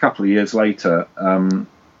a couple of years later,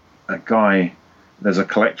 there's a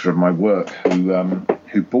collector of my work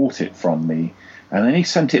who bought it from me, and then he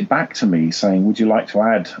sent it back to me saying, "Would you like to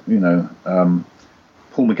add,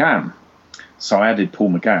 Paul McGann?" So I added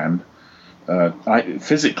Paul McGann.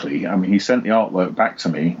 He sent the artwork back to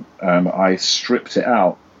me, and I stripped it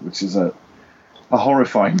out, which is a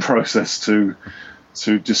horrifying process to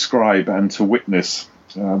describe and to witness,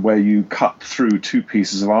 where you cut through 2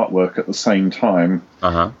 pieces of artwork at the same time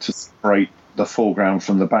to separate the foreground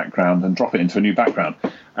from the background and drop it into a new background.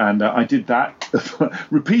 And I did that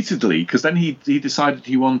repeatedly, because then he decided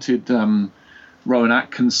he wanted Rowan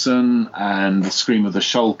Atkinson and the Scream of the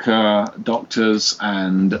Shulker doctors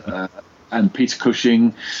and Peter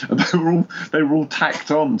Cushing. They were all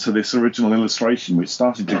tacked on to this original illustration, which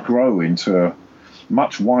started to grow into a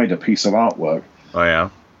much wider piece of artwork. Oh yeah.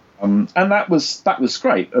 And that was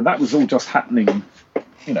great. And that was all just happening,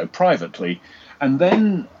 privately. And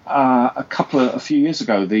then a few years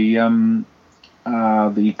ago, the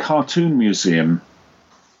Cartoon Museum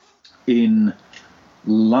in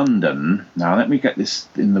London. Now, let me get this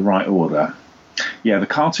in the right order. Yeah, the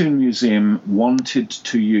Cartoon Museum wanted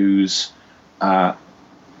to use.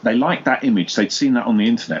 They liked that image. They'd seen that on the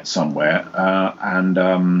internet somewhere,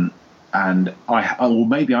 and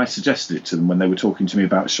maybe I suggested it to them when they were talking to me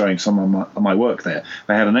about showing some of my work there.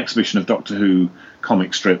 They had an exhibition of Doctor Who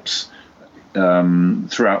comic strips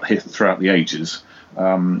throughout the ages,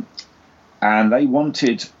 and they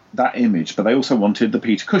wanted that image, but they also wanted the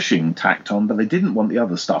Peter Cushing tacked on, but they didn't want the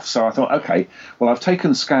other stuff. So I thought, okay, well, I've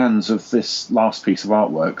taken scans of this last piece of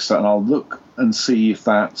artwork, and I'll look and see if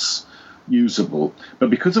that's usable. But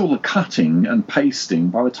because of all the cutting and pasting,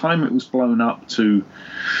 by the time it was blown up to...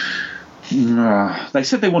 they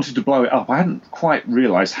said they wanted to blow it up. I hadn't quite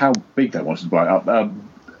realised how big they wanted to blow it up.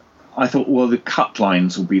 I thought, well, the cut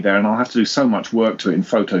lines will be there, and I'll have to do so much work to it in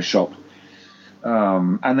Photoshop.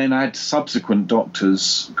 And then I had subsequent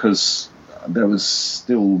doctors, because there was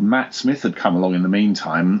still Matt Smith had come along in the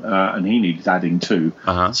meantime, and he needed adding too.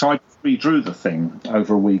 So I redrew the thing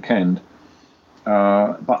over a weekend.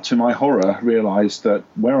 But to my horror, realised that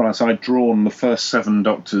whereas I'd drawn the first 7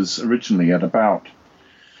 doctors originally at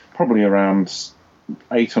probably around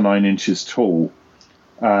 8 or 9 inches tall,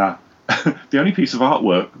 the only piece of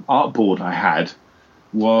artboard I had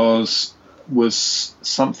was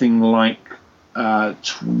something like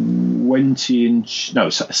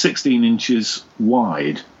 16 inches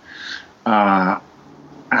wide, and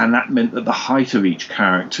that meant that the height of each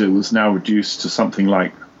character was now reduced to something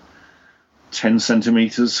like 10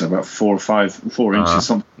 centimeters, so about 4 inches.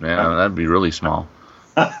 Something. Yeah, that'd be really small.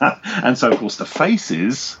 And so, of course, the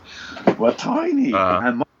faces were tiny,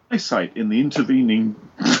 and my eyesight in the intervening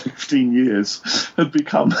 15 years had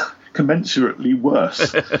become commensurately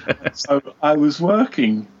worse. So I was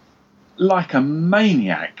working like a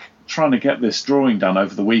maniac trying to get this drawing done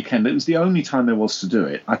over the weekend. It was the only time there was to do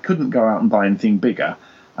it. I couldn't go out and buy anything bigger,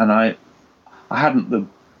 and I hadn't the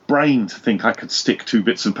brain to think I could stick 2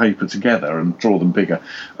 bits of paper together and draw them bigger.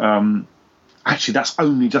 Actually, that's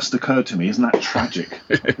only just occurred to me. Isn't that tragic?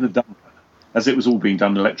 I could have done that. As it was all being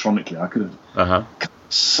done electronically, I could have...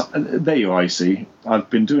 So, there you are, you see. I've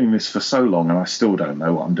been doing this for so long and I still don't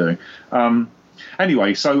know what I'm doing.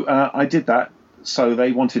 Anyway, so I did that. So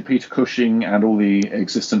they wanted Peter Cushing and all the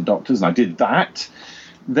existent doctors, and I did that.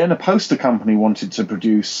 Then a poster company wanted to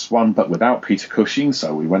produce one, but without Peter Cushing,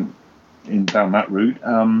 so we went down that route.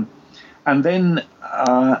 And then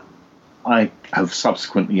I have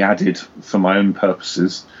subsequently added, for my own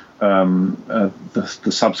purposes,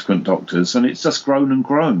 the subsequent Doctors, and it's just grown and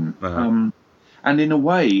grown. Uh-huh. And in a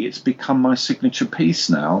way, it's become my signature piece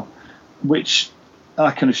now, which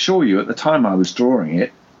I can assure you, at the time I was drawing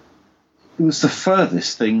it, it was the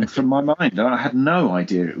furthest thing from my mind, and I had no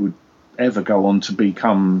idea it would ever go on to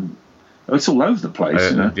become. It's all over the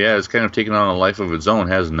place, you know? Yeah, it's kind of taken on a life of its own,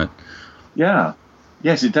 hasn't it? Yeah,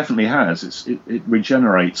 yes, it definitely has. It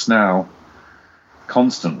regenerates now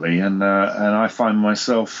constantly, and I find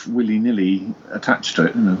myself willy-nilly attached to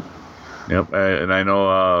it. You know? Yep, and I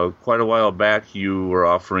know quite a while back you were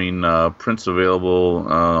offering prints available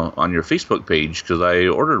on your Facebook page because I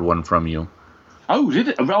ordered one from you. Oh, did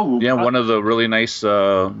it? Oh, yeah, one of the really nice,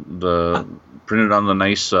 the printed on the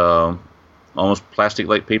nice, almost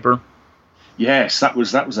plastic-like paper. Yes, that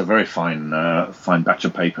was a very fine batch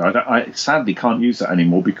of paper. I sadly can't use that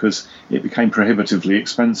anymore because it became prohibitively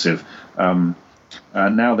expensive.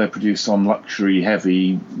 Now they're produced on luxury,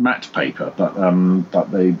 heavy matte paper,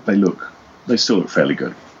 but they still look fairly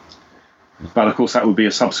good. But of course, that would be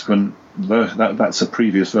a subsequent that's a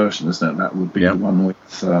previous version, isn't it? That would be the one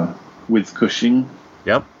with Cushing.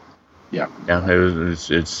 Yep. Yeah. Yeah.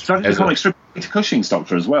 It's so I did a comic strip to Cushing's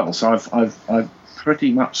Doctor as well. So I've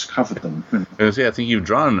pretty much covered them. I think you've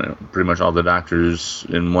drawn pretty much all the Doctors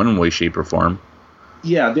in one way, shape, or form.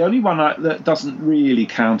 Yeah, the only one that doesn't really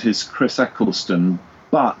count is Chris Eccleston,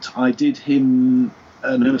 but I did him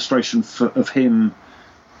an illustration of him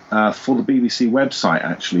for the BBC website,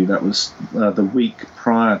 actually. That was the week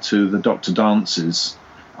prior to the Doctor Dances.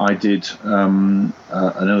 I did an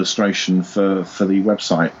illustration for the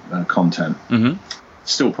website content. Mm-hmm.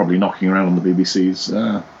 Still probably knocking around on the BBC's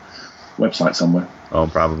website somewhere. Oh,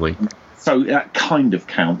 probably. So that kind of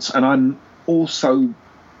counts. And I'm also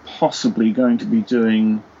possibly going to be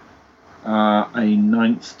doing a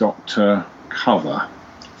Ninth Doctor cover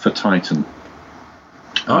for Titan.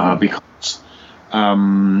 Because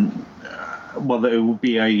there will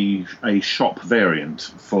be a shop variant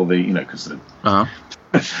for the, because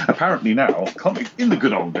apparently now, in the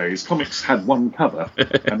good old days, comics had one cover,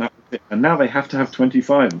 and now they have to have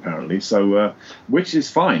 25 apparently. So, which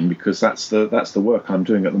is fine because that's the work I'm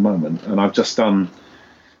doing at the moment, and I've just done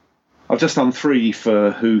 3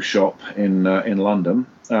 for Who Shop in London,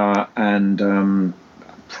 and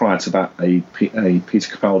prior to that, a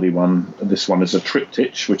Peter Capaldi one. This one is a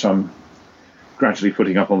triptych, which I'm gradually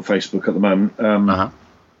putting up on Facebook at the moment.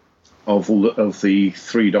 Of the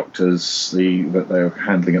 3 Doctors that they're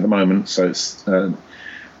handling at the moment. So it's 10,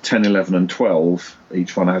 11, and 12.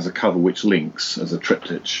 Each one has a cover which links as a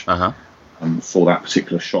triptych for that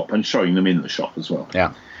particular shop, and showing them in the shop as well.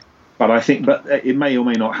 Yeah. But I think, it may or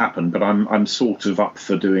may not happen. But I'm sort of up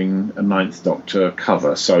for doing a Ninth Doctor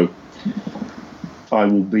cover, so I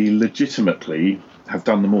will be legitimately have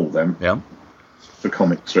done them all then. Yeah. For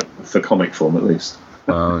comic form at least.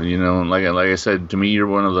 Like I said, to me, you're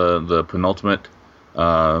one of the penultimate,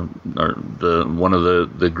 or one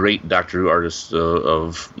of the great Doctor Who artists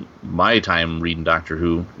of my time reading Doctor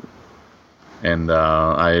Who, and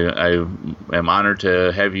I am honored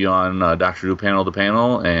to have you on Doctor Who Panel to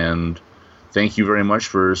Panel, and thank you very much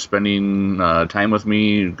for spending time with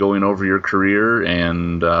me, going over your career,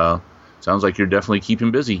 and sounds like you're definitely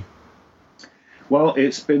keeping busy. Well,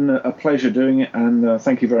 it's been a pleasure doing it, and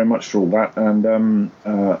thank you very much for all that. And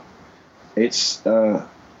it's a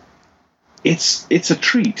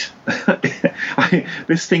treat.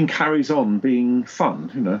 This thing carries on being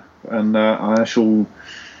fun, and I shall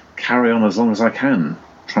carry on as long as I can,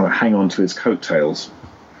 trying to hang on to its coattails.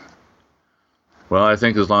 Well, I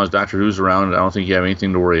think as long as Doctor Who's around, I don't think you have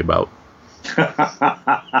anything to worry about.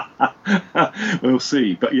 We'll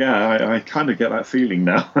see. But yeah, I kind of get that feeling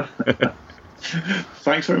now.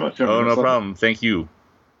 Thanks very much, Jeremy. Oh, no problem. Thank you.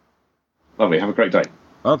 Lovely. Have a great day.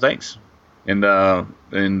 Oh, thanks. And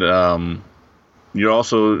you're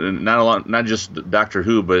also not just Doctor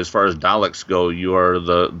Who, but as far as Daleks go, you are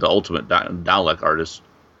the ultimate Dalek artist.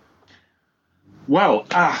 Well,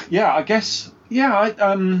 I guess,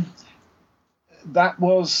 that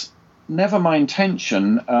was never my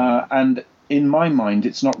intention, and in my mind,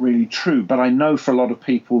 it's not really true. But I know for a lot of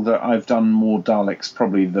people that I've done more Daleks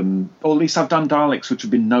probably or at least I've done Daleks which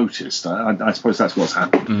have been noticed. I suppose that's what's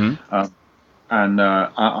happened. Mm-hmm.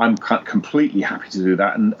 I'm completely happy to do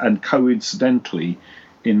that. And coincidentally,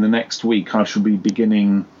 in the next week, I shall be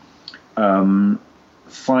beginning 5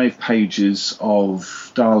 pages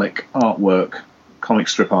of Dalek artwork, comic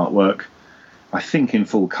strip artwork, I think in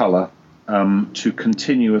full colour, to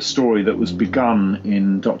continue a story that was begun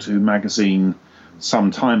in Doctor Who magazine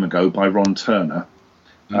some time ago by Ron Turner.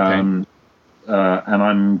 Okay. And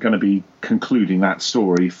I'm going to be concluding that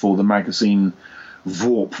story for the magazine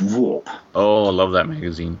Vorp Vorp. Oh, I love that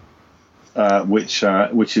magazine. Which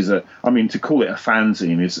is to call it a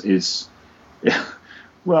fanzine is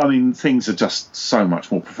well, I mean, things are just so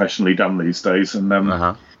much more professionally done these days, and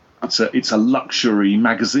it's a luxury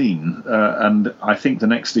magazine, and I think the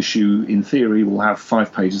next issue, in theory, will have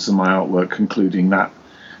 5 pages of my artwork concluding that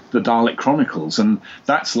the Dalek Chronicles, and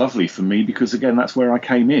that's lovely for me because again, that's where I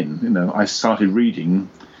came in. I started reading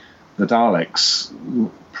the Daleks.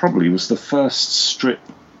 Probably was the first strip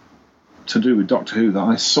to do with Doctor Who that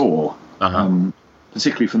I saw.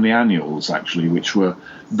 Particularly from the annuals, actually, which were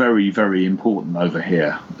very, very important over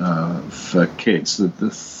here for kids.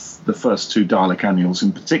 The first 2 Dalek annuals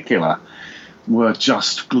in particular were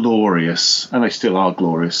just glorious, and they still are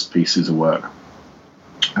glorious pieces of work.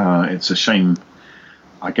 It's a shame,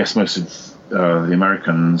 I guess most of the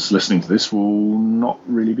Americans listening to this will not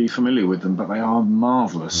really be familiar with them, but they are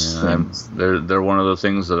marvellous. They're one of the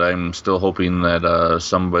things that I'm still hoping that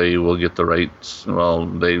somebody will get the rights. Well,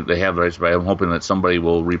 they have the rights, but I'm hoping that somebody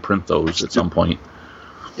will reprint those at some point.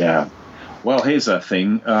 Yeah. Well, here's a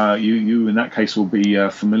thing. You in that case will be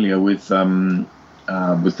familiar with the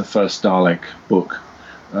first Dalek book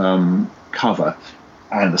cover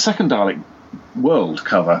and the second Dalek World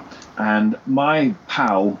cover, and my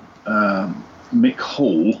pal Mick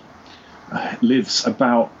Hall lives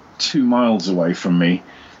about 2 miles away from me.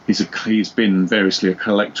 He's been variously a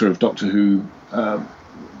collector of Doctor Who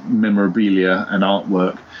memorabilia and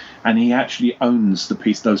artwork, and he actually owns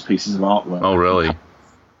those pieces of artwork. Oh, really?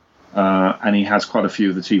 And he has quite a few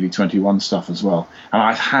of the TV21 stuff as well. And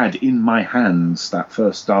I've had in my hands that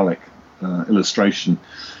first Dalek illustration,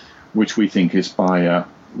 which we think is by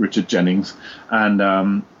Richard Jennings,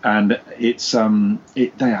 and it's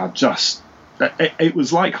they are just. It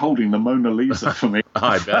was like holding the Mona Lisa for me.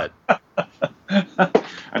 I bet.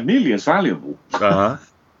 And nearly as valuable. Wow.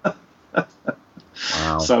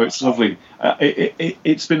 So it's lovely.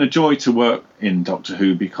 It's been a joy to work in Doctor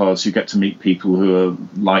Who because you get to meet people who are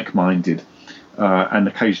like-minded, and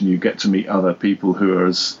occasionally you get to meet other people who are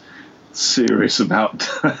as serious about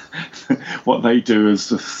what they do as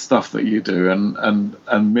the stuff that you do. And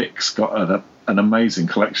Mick's got an amazing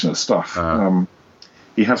collection of stuff.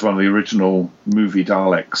 He has one of the original movie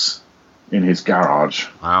Daleks in his garage.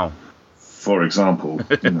 Wow. For example.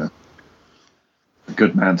 A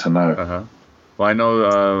good man to know. Well, I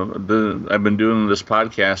know I've been doing this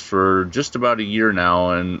podcast for just about a year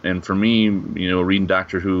now, and for me, reading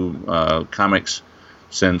Doctor Who comics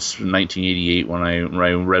since 1988 when I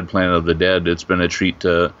read Planet of the Dead, it's been a treat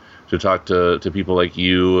to talk to people like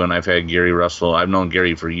you, and I've had Gary Russell. I've known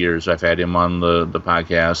Gary for years. I've had him on the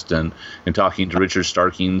podcast and talking to Richard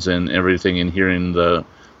Starkings and everything, and hearing the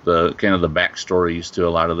kind of the backstories to a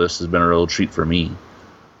lot of this has been a real treat for me.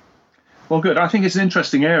 Well, good. I think it's an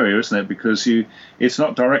interesting area, isn't it? Because it's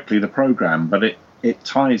not directly the program, but it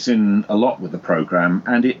ties in a lot with the program,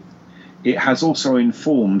 and it has also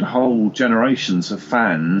informed whole generations of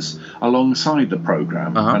fans alongside the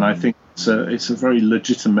program. And I think it's a very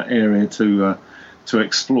legitimate area to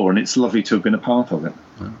explore, and it's lovely to have been a part of it.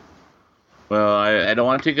 Well, I don't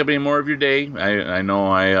want to take up any more of your day. I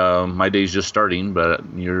know my day's just starting, but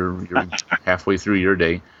you're halfway through your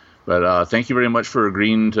day. But thank you very much for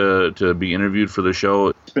agreeing to be interviewed for the show.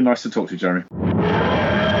 It's been nice to talk to you, Jeremy.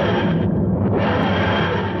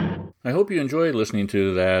 I hope you enjoyed listening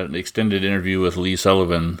to that extended interview with Lee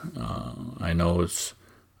Sullivan. I know it's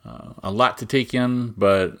a lot to take in,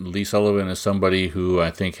 but Lee Sullivan is somebody who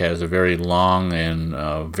I think has a very long and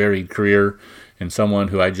varied career, and someone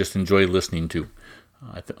who I just enjoy listening to.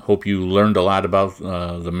 I hope you learned a lot about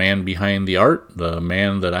the man behind the art, the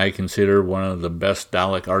man that I consider one of the best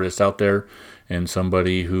Dalek artists out there, and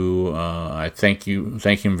somebody who I thank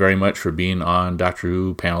him very much for being on Doctor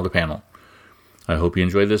Who Panel to Panel. I hope you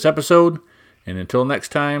enjoyed this episode, and until next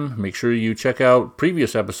time, make sure you check out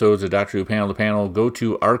previous episodes of Doctor Who Panel to Panel. Go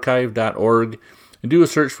to archive.org and do a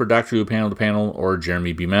search for Doctor Who Panel to Panel or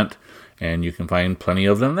Jeremy Bement, and you can find plenty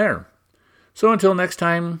of them there. So until next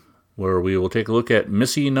time, where we will take a look at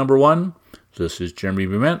Missy number 1, this is Jeremy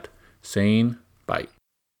Bement saying bye.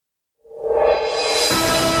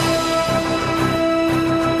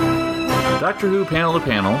 Doctor Who Panel to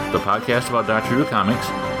Panel, the podcast about Doctor Who comics,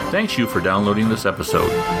 thanks you for downloading this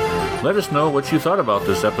episode. Let us know what you thought about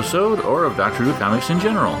this episode or of Doctor Who comics in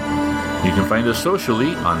general. You can find us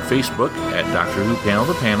socially on Facebook at Doctor Who Panel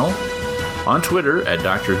to Panel, on Twitter at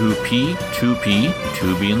Doctor Who P2P,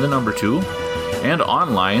 2 being the number 2, and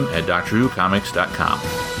online at DoctorWhoComics.com.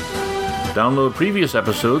 Download previous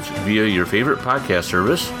episodes via your favorite podcast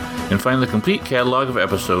service and find the complete catalog of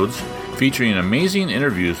episodes featuring amazing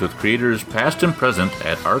interviews with creators past and present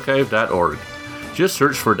at archive.org. just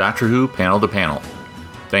search for Doctor Who Panel to Panel.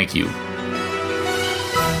 Thank you.